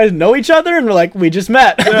Sean's like, you guys know each other? And we're like, we just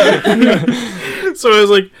met. So I was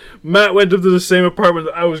like, Matt went up to the same apartment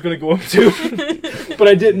that I was gonna go up to, but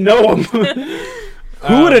I didn't know him.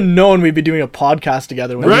 Who would have known we'd be doing a podcast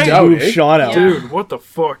together when Right? we moved Eh? Sean out? Yeah. Dude, what the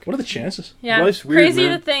fuck? What are the chances? Yeah, Life's weird, crazy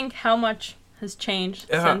man. to think how much has changed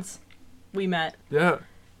Yeah. since we met. Yeah,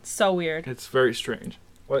 So weird. it's very strange.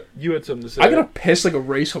 What? You had something to say? I'm gonna piss like a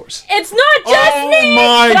racehorse. It's not just Oh me,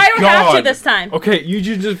 my but I don't have to God. this time. Okay, you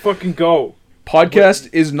just fucking go. Podcast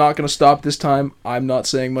is not gonna stop this time. I'm not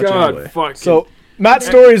saying much God, anyway. fuck. So, Matt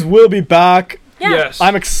Stories will be back. Yeah. yes,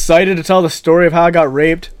 I'm excited to tell the story of how I got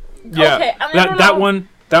raped. yeah. Okay, I that don't that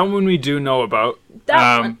know. one we do know about.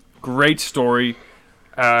 That one. Great story.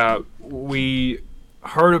 We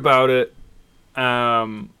heard about it.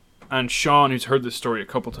 And Sean, who's heard this story a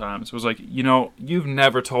couple times, was like, you've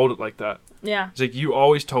never told it like that. Yeah. It's like you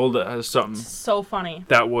always told it as something So funny.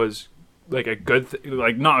 that was like a good thing,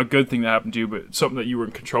 like not a good thing that happened to you, but something that you were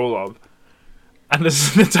in control of. And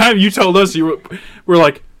this is the time you told us we're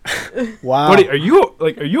like, Wow. buddy, are you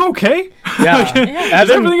okay? Yeah. Is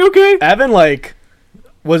Evan, everything okay? Evan, like,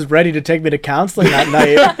 was ready to take me to counseling that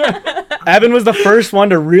night. Evan was the first one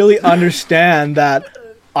to really understand that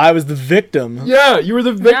I was the victim. Yeah, you were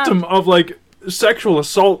the victim of like sexual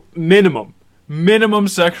assault minimum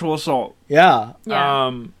sexual assault. Yeah. Yeah.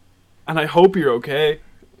 And I hope you're okay.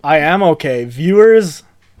 I am okay. Viewers,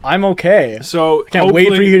 I'm okay. So Can't wait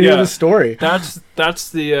for hopefully- you to yeah, hear the story. That's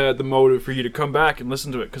the motive for you to come back and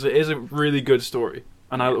listen to it, because it is a really good story,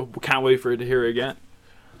 and I can't wait for you to hear it again.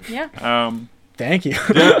 Yeah. Thank you.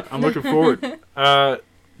 Yeah, I'm looking forward.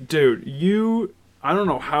 Dude, I don't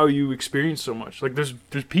know how you experience so much. Like, there's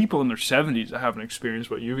people in their 70s that haven't experienced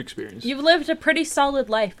what you've experienced. You've lived a pretty solid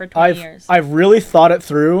life for 20 years. I've really thought it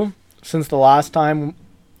through since the last time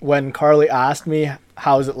when Carly asked me,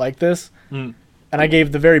 how is it like this? Mm. And I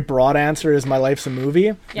gave the very broad answer is my life's a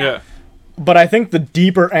movie. Yeah. But I think the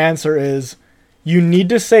deeper answer is you need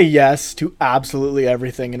to say yes to absolutely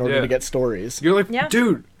everything in order Yeah. to get stories. You're like, Yeah.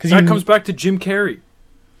 dude, 'Cause that you- comes back to Jim Carrey.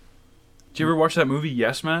 Did you ever watch that movie,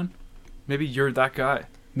 Yes Man? Maybe you're that guy.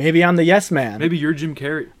 Maybe I'm the yes man. Maybe you're Jim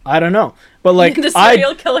Carrey. I don't know. But like the I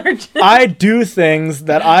serial killer. I do things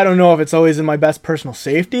that I don't know if it's always in my best personal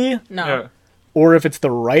safety No. Yeah. or if it's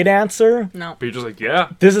the right answer. No. But you're just like,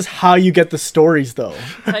 yeah. This is how you get the stories though.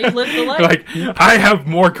 That's how you live the life. Like, I have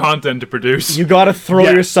more content to produce. You gotta throw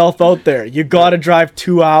Yes. yourself out there. You gotta drive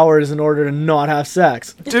 2 hours in order to not have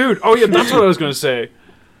sex. Dude, oh yeah, that's what I was going to say.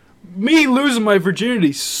 Me losing my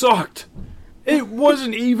virginity sucked. It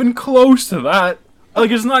wasn't even close to that.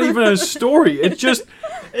 Like, it's not even a story.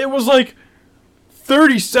 It was like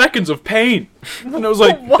 30 seconds of pain. And I was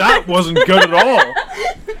like, that wasn't good at all.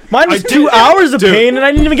 Mine was I 2 did- hours of dude. pain and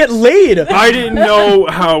I didn't even get laid. I didn't know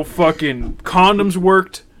how fucking condoms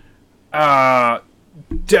worked. Yeah,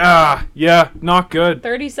 not good.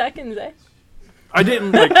 30 seconds, eh? I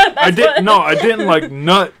didn't like. I didn't like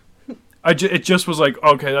nut. It just was like,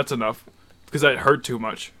 okay, that's enough, because that hurt too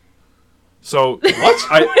much. So what?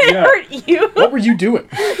 It Yeah, hurt you. What were you doing?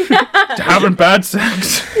 having bad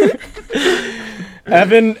sex.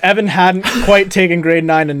 Evan hadn't quite taken grade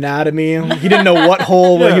 9 anatomy. He didn't know what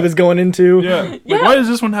hole Yeah. he was going into. Yeah. Like, why does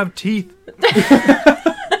this one have teeth?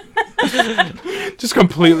 Just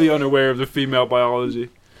completely unaware of the female biology.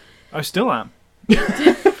 I still am.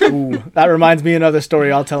 Ooh, that reminds me of another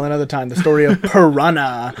story I'll tell another time. The story of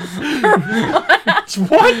Piranha.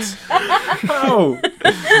 What? Oh.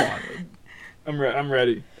 I'm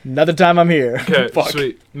ready. Another time I'm here. Okay,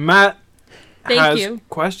 sweet. Matt Thank has you.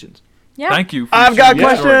 questions. Yeah. Thank you. For I've got sharing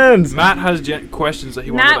your story. questions. Matt has questions that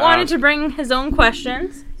he wanted Matt to wanted ask. to bring his own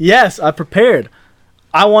questions. Yes, I prepared.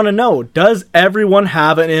 I want to know, does everyone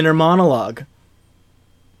have an inner monologue?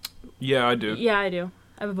 Yeah, I do. Yeah, I do.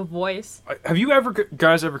 I have a voice. Have you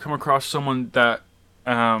guys ever come across someone that,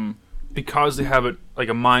 because they have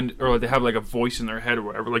a mind, or like they have like a voice in their head or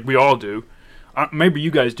whatever, like we all do. Maybe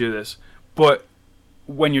you guys do this, but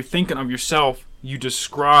when you're thinking of yourself, you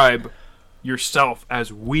describe yourself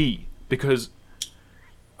as we, because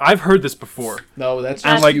I've heard this before. No, that's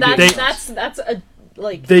And, just like, you they- did. That's a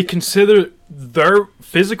like. They consider their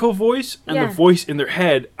physical voice and Yeah. the voice in their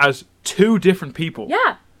head as two different people.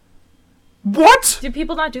 Yeah. What? Do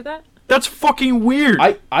people not do that? That's fucking weird.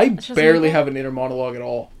 I just barely evil. have an inner monologue at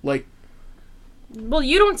all. Like, Well,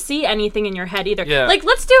 you don't see anything in your head either. Yeah. Like,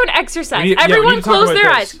 let's do an exercise. We need to Everyone talk close about their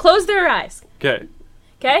this. eyes. Close their eyes. Okay.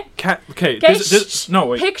 Okay? Okay. Okay? No,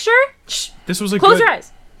 wait. Picture. Shh. This was a Close good... your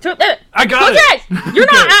eyes. I got Close it. your eyes. You're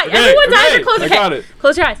not. Okay, Everyone's eyes okay, are closed. I Okay. got it.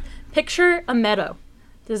 Close your eyes. Picture a meadow.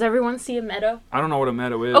 Does everyone see a meadow? I don't know what a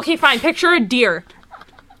meadow is. Okay, fine. Picture a deer.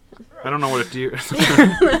 I don't know what a deer is.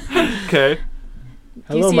 Okay.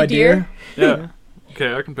 Hello, see my a deer? Yeah.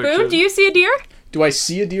 Okay, I can picture Boom, it. do you see a deer? do I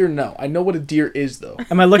see a deer? No. I know what a deer is, though.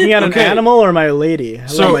 Am I looking at an Okay. animal or am I a lady? Hello,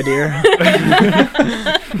 So- my dear.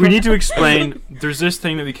 We need to explain. There's this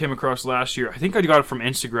thing that we came across last year. I think I got it from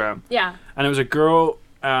Instagram. Yeah. And it was a girl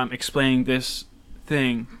explaining this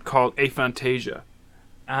thing called aphantasia.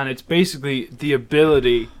 And it's basically the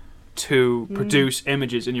ability to produce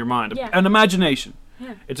images in your mind. Yeah. An imagination.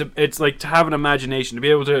 Yeah. It's like to have an imagination, to be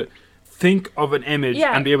able to think of an image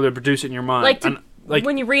Yeah. and be able to produce it in your mind. Like, and, like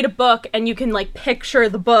when you read a book and you can, like, picture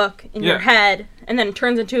the book in your Yeah. head and then it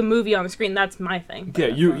turns into a movie on the screen, that's my thing. yeah,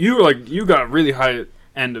 you got really high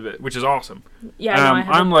end of it, which is awesome. Yeah, no, I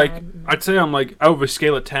have I'm a like, bad- I'd say I'm like, out of a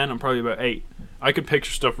scale of 10, I'm probably about 8. I can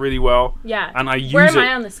picture stuff really well. Yeah. And I use Where am it.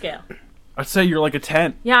 I on the scale? I'd say you're like a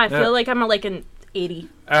 10. Yeah, I feel like I'm like an 80.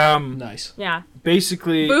 Nice. Yeah.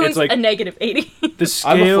 Basically, Boone's it's like a negative 80. the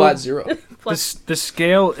scale. I'm a flat 0. The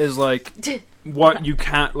scale is like what you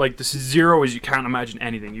can't, like, the 0 is you can't imagine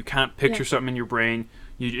anything. You can't picture Yeah. something in your brain.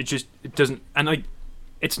 It doesn't, and like,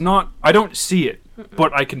 it's not, I don't see it,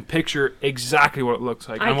 but I can picture exactly what it looks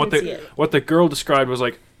like. I And what can the see it. what the girl described was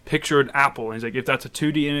like, picture an apple. And he's like, if that's a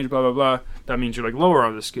 2D image, blah, blah, blah, that means you're like lower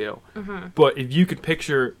on the scale. Mm-hmm. But if you could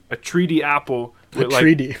picture a 3D apple A with like,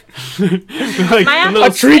 treaty. like My a apple- little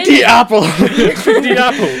A treaty apple. 3D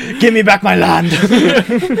apple. Give me back my land.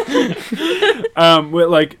 With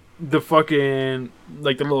like the fucking,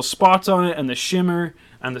 like the little spots on it and the shimmer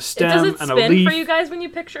and the Does stem it and a spin leaf. for you guys when you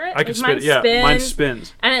picture it? I can Like, spin mine it. Yeah, spins, mine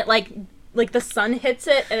spins. and it like the sun hits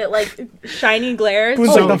it and it like shiny glares.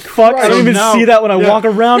 Who's So- like, the fuck? I so don't even now- see that when I yeah. walk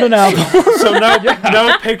around an apple. So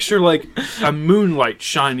now picture like a moonlight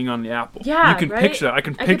shining on the apple. Yeah, you can right? picture that. I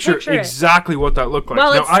can I can picture picture it. exactly what that looked like.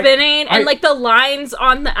 While Now, it's spinning I- and like the lines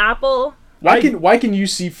on the apple. Why can you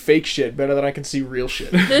see fake shit better than I can see real shit?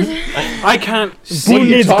 I can't. What See are Boone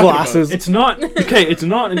you needs talking glasses. about? It's not okay. It's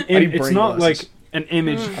not an. need It's brain not glasses. like an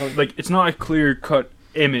image. Like it's not a clear cut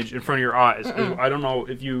image in front of your eyes. I don't know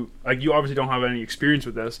if you like. You obviously don't have any experience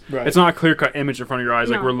with this. Right. It's not a clear cut image in front of your eyes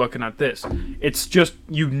like No. we're looking at this. It's just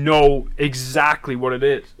you know exactly what it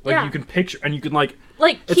is. Like Yeah. you can picture and you can like.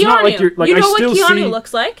 Like It's Keanu. not like you're- like, you I know what still Keanu see-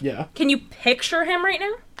 looks like? Yeah. Can you picture him right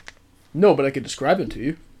now? No, but I could describe him to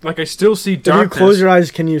you. Like I still see If you darkness close your eyes,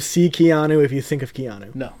 can you see Keanu if you think of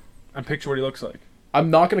Keanu? No. and picture what he looks like. I'm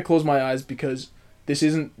not going to close my eyes because this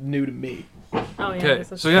isn't new to me. Oh yeah. Okay,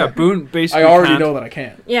 this is so yeah, Boone basically. I already can't- know that I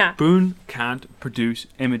can't. Yeah. Boone can't produce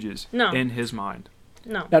images No. in his mind.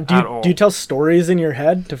 No. Now, do At you, all. do you tell stories in your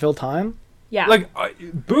head to fill time? Yeah. Like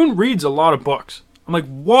Boone reads a lot of books. I'm like,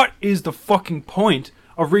 what is the fucking point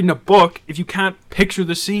of reading a book if you can't picture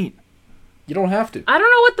the scene? You don't have to. I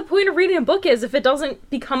don't know what the point of reading a book is if it doesn't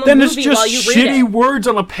become a Then it's movie just while you read shitty it. words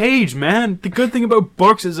on a page, man. The good thing about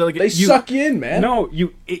books is that, like They you suck you in, man. No,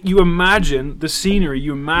 you imagine the scenery,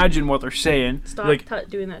 you imagine what they're saying. Stop like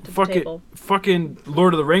doing that to the fucking table. fucking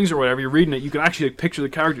Lord of the Rings or whatever. You're reading it, you can actually like, picture the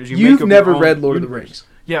characters. You make You've up never your own read Lord of the universe. Rings.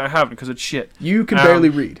 Yeah, I haven't because it's shit. You can Um, barely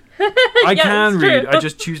read. I Yeah, can it's read. true. I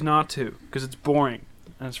just choose not to because it's boring.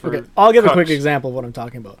 And it's for Okay, I'll give a quick cucks. example of what I'm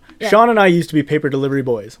talking about. Yeah. Sean and I used to be paper delivery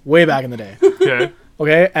boys way back in the day. Okay.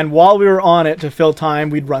 Okay, and while we were on it to fill time,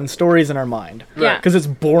 we'd run stories in our mind. Yeah. Because it's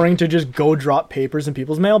boring to just go drop papers in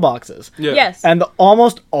people's mailboxes. Yeah. Yes. And the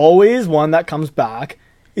almost always one that comes back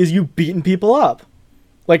is you beating people up.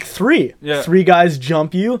 Like 3. Yeah. 3 guys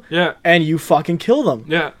jump you Yeah. and you fucking kill them.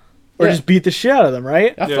 Yeah. Or Yeah. just beat the shit out of them,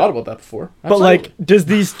 right? I've Yeah. thought about that before. But like, do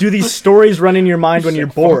these stories run in your mind when you're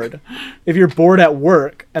bored? If you're bored at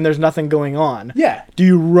work and there's nothing going on, yeah, do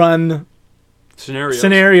you run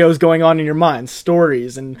Scenarios. going on in your mind,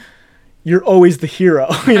 stories, and you're always the hero,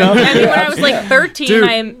 you know? I mean, when I was like 13, Dude.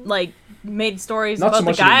 I like made stories Not so about the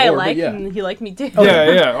much guy anymore, I but liked, yeah. and he liked me too. Yeah,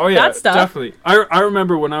 yeah, oh yeah, That stuff. definitely. I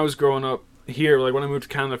remember when I was growing up here, like when I moved to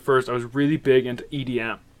Canada first, I was really big into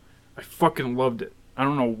EDM. I fucking loved it. I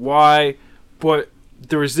don't know why, but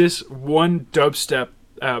there was this one dubstep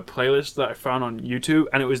playlist that I found on YouTube,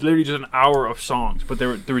 and it was literally just an hour of songs, but there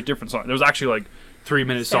were different songs. There was actually like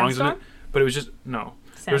 3-minute songs in it, Sandstorm? but it was just no.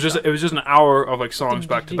 It was Sandstorm. just an hour of like songs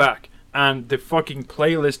back to back, and the fucking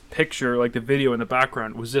playlist picture, like the video in the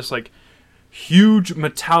background, was this like huge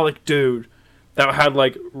metallic dude that had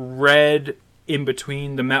like red in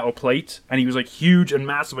between the metal plates, and he was like huge and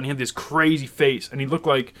massive, and he had this crazy face, and he looked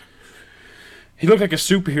like a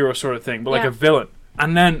superhero sort of thing, but like Yeah. a villain.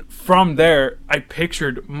 And then from there, I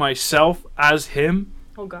pictured myself as him,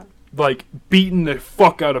 Oh god. like beating the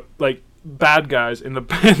fuck out of like bad guys in the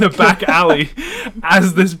back alley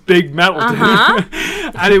as this big metal dude.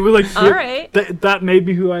 And it was like All right. that made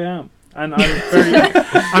me who I am. And I'm very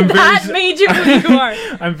That made you who you are.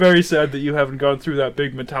 I'm very sad that you haven't gone through that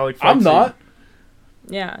big metallic fight I'm scene. not.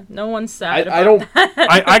 Yeah, no one's sad. I about don't.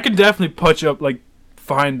 I can definitely put up like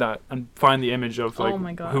find that and find the image of like Oh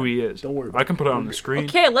my God. who he is. Don't worry about I can put it on the screen.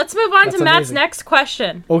 Okay, let's move on That's to Matt's amazing. next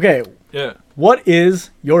question. Okay, Yeah. what is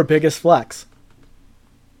your biggest flex?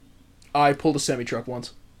 I pulled a semi truck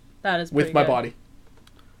once That is with pretty my good. body.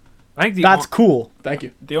 I think That's cool. Thank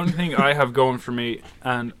you. the only thing I have going for me,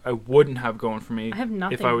 and I wouldn't have going for me I have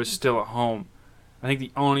nothing. if I was still at home. I think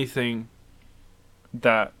the only thing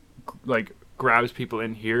that like grabs people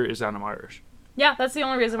in here is that I'm Irish. Yeah, that's the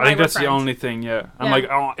only reason why I think we're that's the friends. only thing. Yeah, I'm Yeah. like,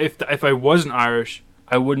 oh, if I wasn't Irish,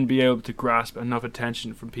 I wouldn't be able to grasp enough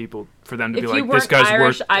attention from people for them to If be you like, weren't this guy's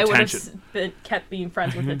Irish, worth I would have attention. kept being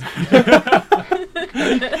friends with it.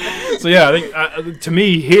 So yeah, I think to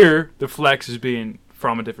me here the flex is being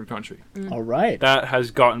from a different country. All right. That has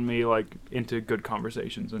gotten me like into good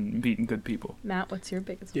conversations and meeting good people. Matt, what's your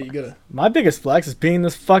biggest? Yeah, you flex? gotta. My biggest flex is being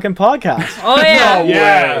this fucking podcast. Oh yeah, No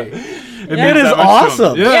Yeah. way. It Yeah. means It is that much to 'em.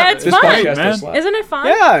 awesome. Yeah, it's This fun. podcast man. does slap. Isn't it fun?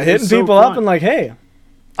 Yeah, hitting so people fun. up and like, hey,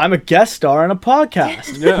 I'm a guest star on a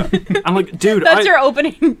podcast. Yeah, I'm like, dude, That's your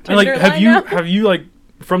opening. and like, Tinder have line you now? have you like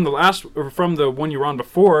from the last or from the one you were on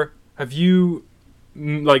before? Have you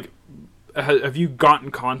like have you gotten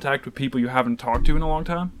contact with people you haven't talked to in a long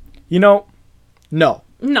time? You know, no.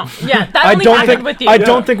 No, yeah, that I only don't happened think with you. I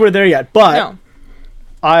don't think we're there yet. But No,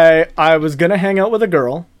 I was gonna hang out with a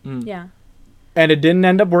girl, yeah, and it didn't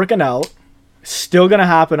end up working out. Still gonna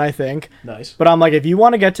happen, I think. Nice. But I'm like, if you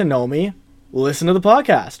want to get to know me, listen to the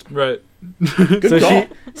podcast. Right. Good So call.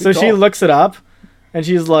 she Good call. looks it up, and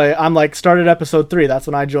she's like, I'm like, started episode 3. That's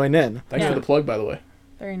when I joined in, Thanks Yeah. for the plug, by the way.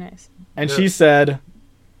 very nice. and Yeah. she said,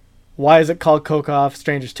 "Why is it called Coke Off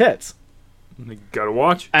Strangers Tits?" You gotta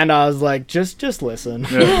watch. And I was like, just listen.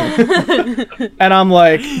 Yeah. And I'm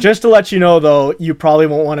like, just to let you know though, you probably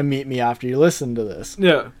won't want to meet me after you listen to this.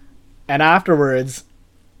 Yeah. And afterwards,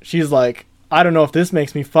 she's like, I don't know if this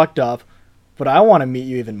makes me fucked up, but I want to meet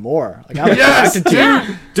you even more. Like, I'm Yes! attracted to you.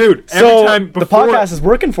 Yeah, Dude, every So time the before, podcast is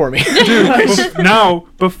working for me. now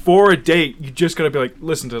before a date, you just gotta be like,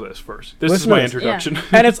 listen to this first. This Listen is my to this. introduction.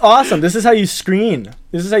 And it's awesome. This is how you screen.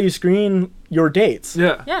 This is how you screen your dates.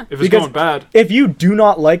 Yeah. Yeah. If it's Because- going bad. If you do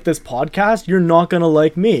not like this podcast, you're not going to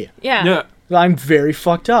like me. yeah, Yeah. I'm very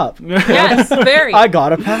fucked up. yes, very. I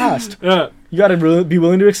got a past. Yeah. You got to really be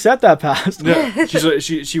willing to accept that past. Yeah. She's like,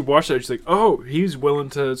 she watched that. She's like, oh, he's willing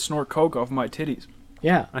to snort coke off my titties.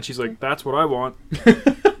 Yeah. And she's like, that's what I want.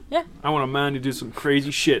 Yeah. I want a man who does some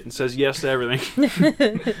crazy shit and says yes to everything.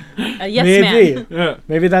 Yes, Maybe. man. Yeah.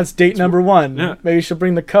 Maybe that's date number 1. Yeah. Maybe she'll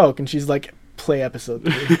bring the Coke and she's like, play episode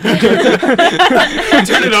 3. Turn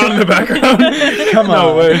it on in the background. Come on.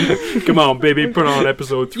 No way. Come on, baby. Put on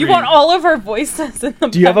episode 3. You want all of our voices in the.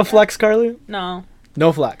 Do you have a flex, Carly? No,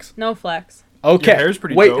 No flex. no flex. Okay. Your hair's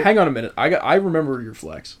pretty Wait, dope. hang on a minute. I remember your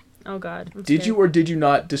flex. Oh God. I'm Did scared. you or did you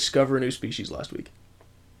not discover a new species last week?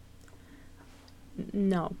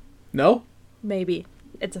 No, No? maybe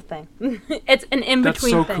it's a thing. It's an in That's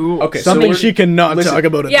between so thing. cool. Okay, Something we're- she cannot listen. talk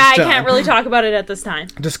about at Yeah, I this time. can't really talk about it at this time.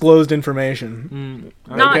 Disclosed information.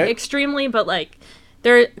 Not Okay. extremely, but like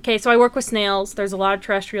there. Okay, so I work with snails. There's a lot of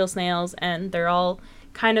terrestrial snails, and they're all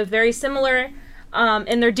kind of very similar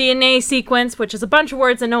in their DNA sequence, which is a bunch of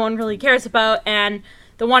words that no one really cares about. And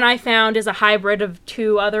the one I found is a hybrid of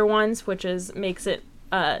 2 other ones, which is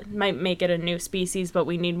might make it a new species, but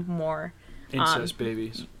we need more Incest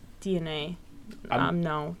babies. DNA. I'm-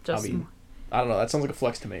 No, just I mean, I don't know. That sounds like a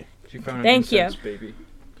flex to me. She found an Thank you. incest baby.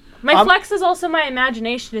 my flex is also my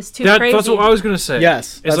imagination is too crazy. That's what I was gonna say.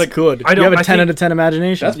 Yes, It's that's like, good. I You don't- have a I 10 think- out of 10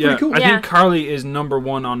 imagination. That's pretty cool. I Yeah. think Carly is number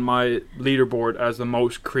 1 on my leaderboard as the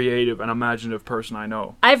most creative and imaginative person I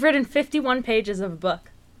know. I've written 51 pages of a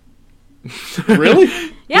book. Really?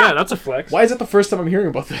 Yeah, that's a flex. Why is that the first time I'm hearing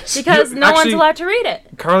about this? because You- no one's actually- allowed to read it.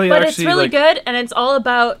 Carly But actually it's really like, good, and it's all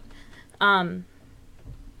about.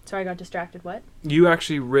 Sorry, I got distracted. What? You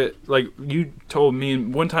actually you told me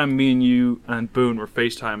one time me and you and Boone were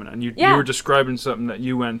FaceTiming and you Yeah. were describing something that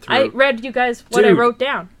you went through. I read you guys what I Dude. wrote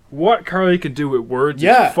down. What Carly could do with words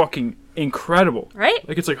Yeah. is fucking incredible. Right?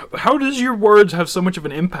 Like it's like how does your words have so much of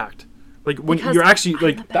an impact? Like when Because you're actually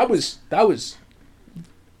like that was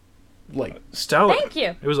like stellar. Thank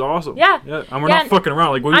you. It was awesome. Yeah. And we're Yeah, not fucking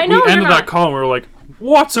around. Like we I know you're ended not. that call and we were like,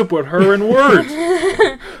 "What's up with her and words?"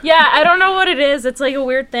 Yeah, I don't know what it is. It's like a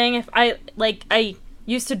weird thing. If I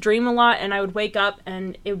used to dream a lot, and I would wake up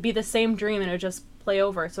and it would be the same dream, and it would just play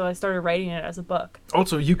over. So I started writing it as a book.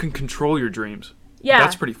 Also, you can control your dreams. Yeah,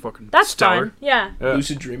 That's pretty fucking that's stellar. fun. Yeah,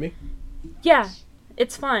 lucid dreaming. yeah,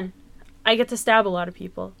 it's fun. I get to stab a lot of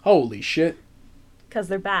people Holy shit! because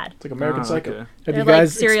they're bad. It's like American Ah, Psycho. okay. Have They're you like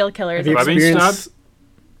guys serial killers. have you Have I been experienced?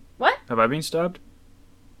 What? Have I been stabbed?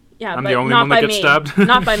 Yeah, I'm but the only not one that by gets me. stabbed?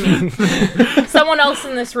 Not by me. Someone else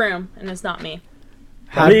in this room, and it's not me.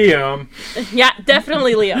 Liam. Yeah,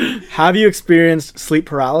 definitely Leo. Have you experienced sleep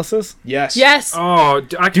paralysis? Yes. Yes. Oh,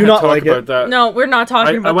 I can't not talk like about it. that. No, we're not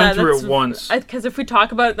talking I about went that. through it once. Because if we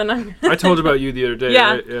talk about it, then I'm. I told you about you the other day.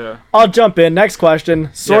 Yeah. Right? Yeah. I'll jump in. Next question.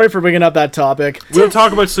 Sorry Yeah. for bringing up that topic. We'll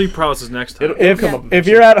talk about sleep paralysis next time. It'll come up. If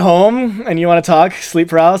you're at home and you want to talk sleep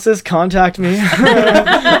paralysis, contact me.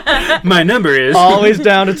 My number is. Always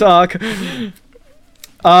down to talk.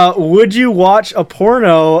 Would you watch a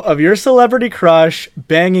porno of your celebrity crush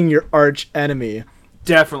banging your arch enemy?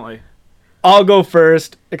 Definitely. I'll go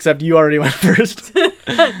first, except you already went first.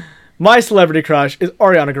 My celebrity crush is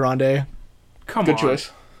Ariana Grande. Come Good on.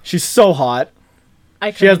 choice. She's so hot.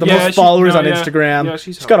 She has the Yeah, most followers no, on yeah. Instagram. Yeah,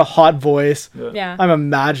 she's she's got a hot. hot voice. Yeah. I'm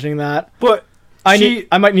imagining that. But I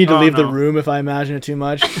might need to Oh, leave the no. room if I imagine it too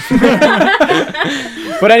much.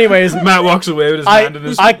 But anyways, Matt walks away with his hand in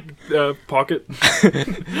his pocket.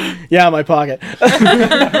 yeah, my pocket.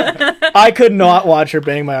 I could not watch her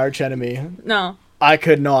bang my arch enemy. No, I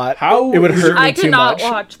could not. How It would is hurt me I too cannot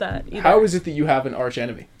much. watch that either. How is it that you have an arch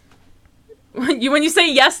enemy? when you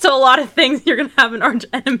say yes to a lot of things, you're gonna have an arch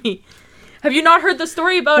enemy. Have you not heard the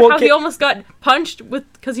story about Well, how he ca- almost got punched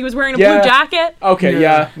because he was wearing a Yeah. blue jacket? Okay,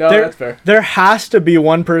 yeah, no, There- that's fair. There has to be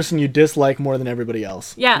one person you dislike more than everybody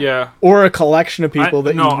else, Yeah. Yeah. or a collection of people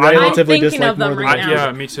that no, you I- relatively I'm thinking dislike of them more than right others. now.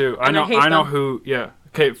 Yeah, me too. And I hate I know them. who. Yeah.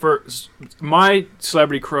 Okay. For my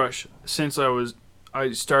celebrity crush since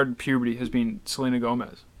I started puberty has been Selena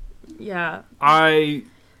Gomez. Yeah.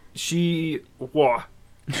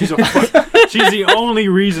 She's the only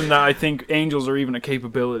reason that I think angels are even a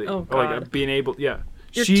capability. Oh, Or, like God. being able. Yeah.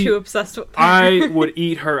 You're too obsessed with her. I would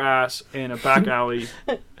eat her ass in a back alley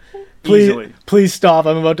Please, easily. please stop.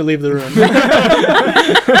 I'm about to leave the room.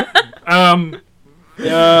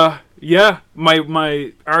 Yeah.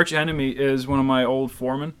 My arch enemy is one of my old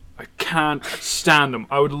foremen. I can't stand him.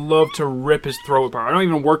 I would love to rip his throat apart. I don't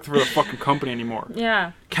even work for the fucking company anymore.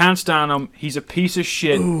 Yeah. Can't stand him. He's a piece of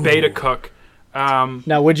shit. Beta cuck.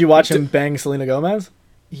 Now, would you watch him bang Selena Gomez?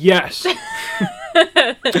 Yes.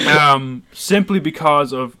 Simply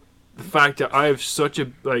because of the fact that I have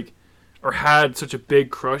had such a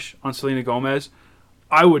big crush on Selena Gomez,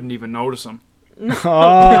 I wouldn't even notice him. Oh,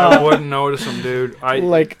 I wouldn't notice him, dude. I don't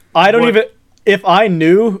What- even. If I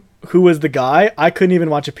knew who was the guy, I couldn't even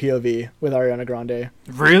watch a POV with Ariana Grande.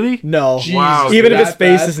 Really? No. Jesus, Wow. Even if that his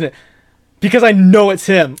face bad? isn't it. Because I know it's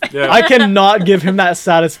him. Yeah. I cannot give him that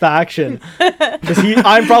satisfaction. Because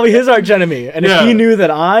I'm probably his arch enemy. And Yeah. if he knew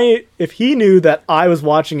that I was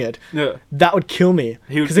watching it, Yeah. that would kill me.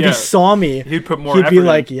 He would- Because if yeah. he saw me, He'd put more he'd effort be in.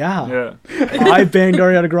 like, yeah, Yeah. I banged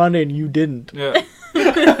Ariana Grande and you didn't. Yeah.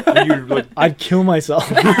 You'd like, I'd kill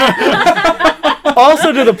myself.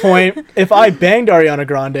 Also to the point, if I banged Ariana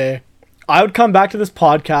Grande, I would come back to this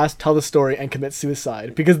podcast, tell the story, and commit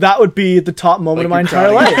suicide. Because that would be the top moment of my Like entire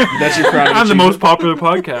your crowning- life. That's your crowning I'm the achievement. most popular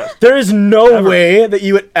podcast. There is no way that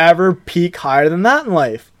you would ever peak higher than that in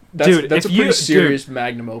life. That's, Dude, that's a if pretty you- serious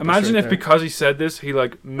magnum opus. Imagine right if there. because he said this, he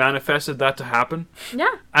like manifested that to happen. Yeah.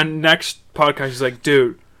 And next podcast, he's like,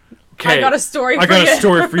 dude, okay, I got a story I for got you. a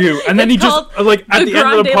story for you. And then he It's just, called like, at the the end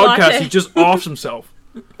of the Grande podcast, Latte. he just offs himself.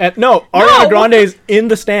 And no, Ariana Grande is in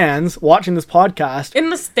the stands watching this podcast, In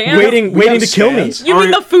the stands. waiting We have to kill me. stands? You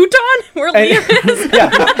mean the futon where Liam is?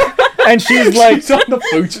 Yeah. And she's like, She's on the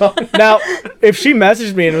futon. now, if she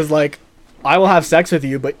messaged me and was like, I will have sex with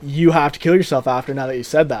you, but you have to kill yourself after now that you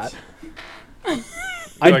said that,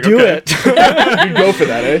 I'd like, do okay. it. You'd go for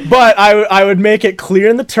that, eh? But I would make it clear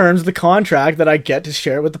in the terms of the contract that I get to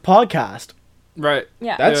share it with the podcast. Right.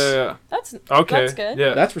 Yeah. That's Yeah. That's Okay. That's good.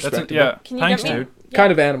 Yeah. That's respectable. Yeah. Can you Thanks, get me? dude. Yeah.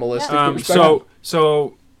 kind of animalistic. but respectable.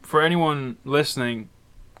 So for anyone listening,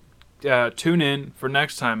 tune in for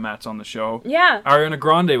next time Matt's on the show. Yeah. Ariana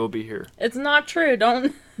Grande will be here. It's not true.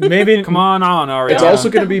 Don't. Maybe, Come on, Ariana. It's also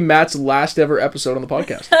going to be Matt's last ever episode on the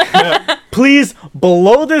podcast. please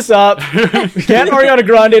blow this up. Get Ariana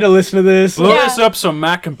Grande to listen to this. Blow Yeah. this up so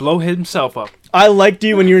Matt can blow himself up. I liked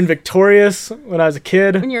you when you were in Victorious when I was a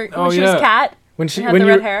kid. When Oh, she was yeah. cat. When she Had when the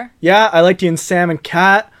you red hair. Yeah, I liked you in Sam and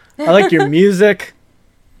Cat. I liked your music.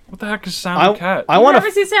 What the heck is Sam the Cat? I You want never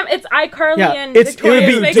to. see Sam? It's iCarly Yeah, and it would Victoria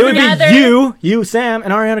be mixed it would together. be you, Sam,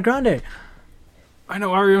 and Ariana Grande. I know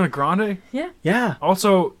Ariana Grande. Yeah.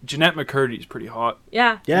 Also, Jeanette McCurdy's pretty hot.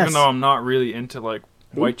 Yeah. Yes. Even though I'm not really into like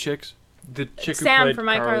white chicks. The chick who Sam played from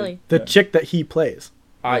Carly. iCarly. The chick that he plays.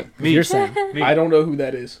 Me. You're Sam. Me. I don't know who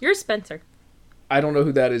that is. You're Spencer. I don't know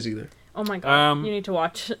who that is either. Oh my god. Um, You need to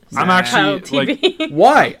watch I'm Child actually, TV.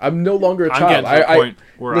 Why? I'm no longer a I'm child. getting to the point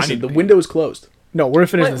where I Listen, need the to window is closed. No, we're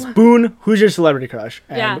finishing What- this. Boone, who's your celebrity crush?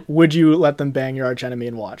 And Yeah. would you let them bang your arch enemy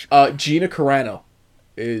and watch? Gina Carano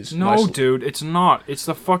is my No, dude, it's not. It's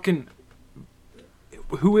the fucking.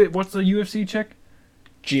 What's the UFC chick?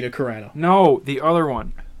 Gina Carano. No, the other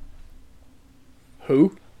one.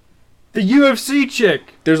 Who? The UFC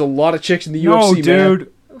chick. There's a lot of chicks in the No, UFC, man.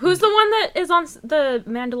 dude. Who's the one that is on the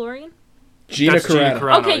Mandalorian? Gina That's Gina Carano.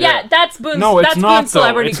 Carano. Okay, yeah, that's Boone's. No, it's that's not Boone's though.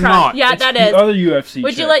 celebrity It's crush. not. Yeah, It's that the is. other UFC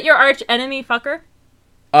Would you chick. let your arch enemy fuck her?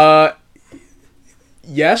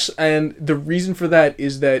 Yes, and the reason for that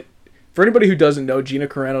is that for anybody who doesn't know, Gina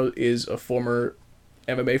Carano is a former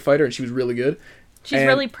MMA fighter, and she was really good. She's And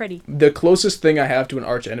really pretty. The closest thing I have to an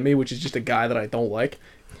arch enemy, which is just a guy that I don't like,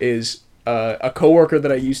 is a coworker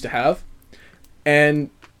that I used to have, and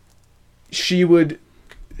she would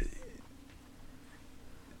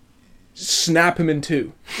snap him in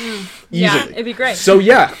two easily. Yeah, it'd be great. So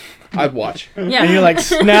yeah, I'd watch. Yeah. And you're like,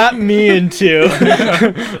 snap me in two.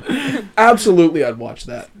 Absolutely, I'd watch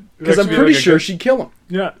that because I'm Actually, pretty like a sure good- she'd kill him.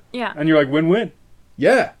 Yeah. yeah. And you're like win-win.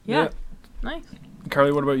 Yeah. Yeah. Nice.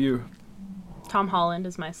 Carly, what about you? Tom Holland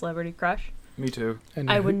is my celebrity crush. Me too. And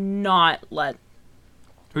I would not let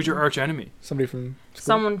Who's your arch enemy? somebody from school?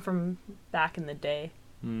 someone from back in the day.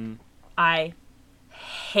 Hmm. I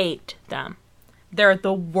hate them. They're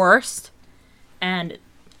the worst, and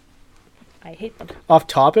I hate them. Off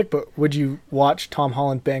topic, but would you watch Tom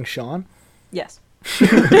Holland bang Sean? Yes.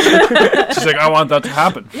 She's like, I want that to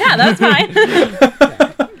happen. Yeah, that's fine.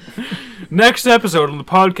 Next episode on the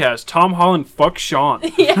podcast, Tom Holland fucks Sean.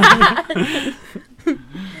 Yeah.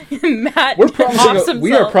 Matt We're pops promising.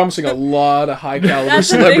 We are himself. promising a lot of high caliber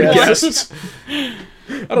That's a big celebrity one. guests. I don't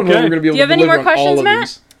know if Okay. we're gonna be able Do you have to any deliver more on all questions, of Matt?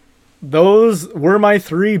 these. Those were my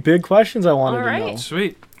 3 big questions I wanted All to right. know.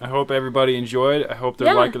 Sweet. I hope everybody enjoyed. I hope they're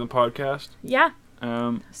Yeah. liking the podcast. Yeah.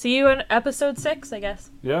 See you in episode 6, I guess.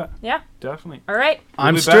 Yeah, Yeah. definitely. All right.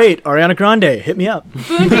 I'm be back. straight. Ariana Grande, hit me up.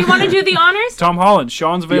 Boone, do you want to do the honors? Tom Holland,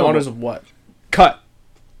 Sean's The available. honors of what?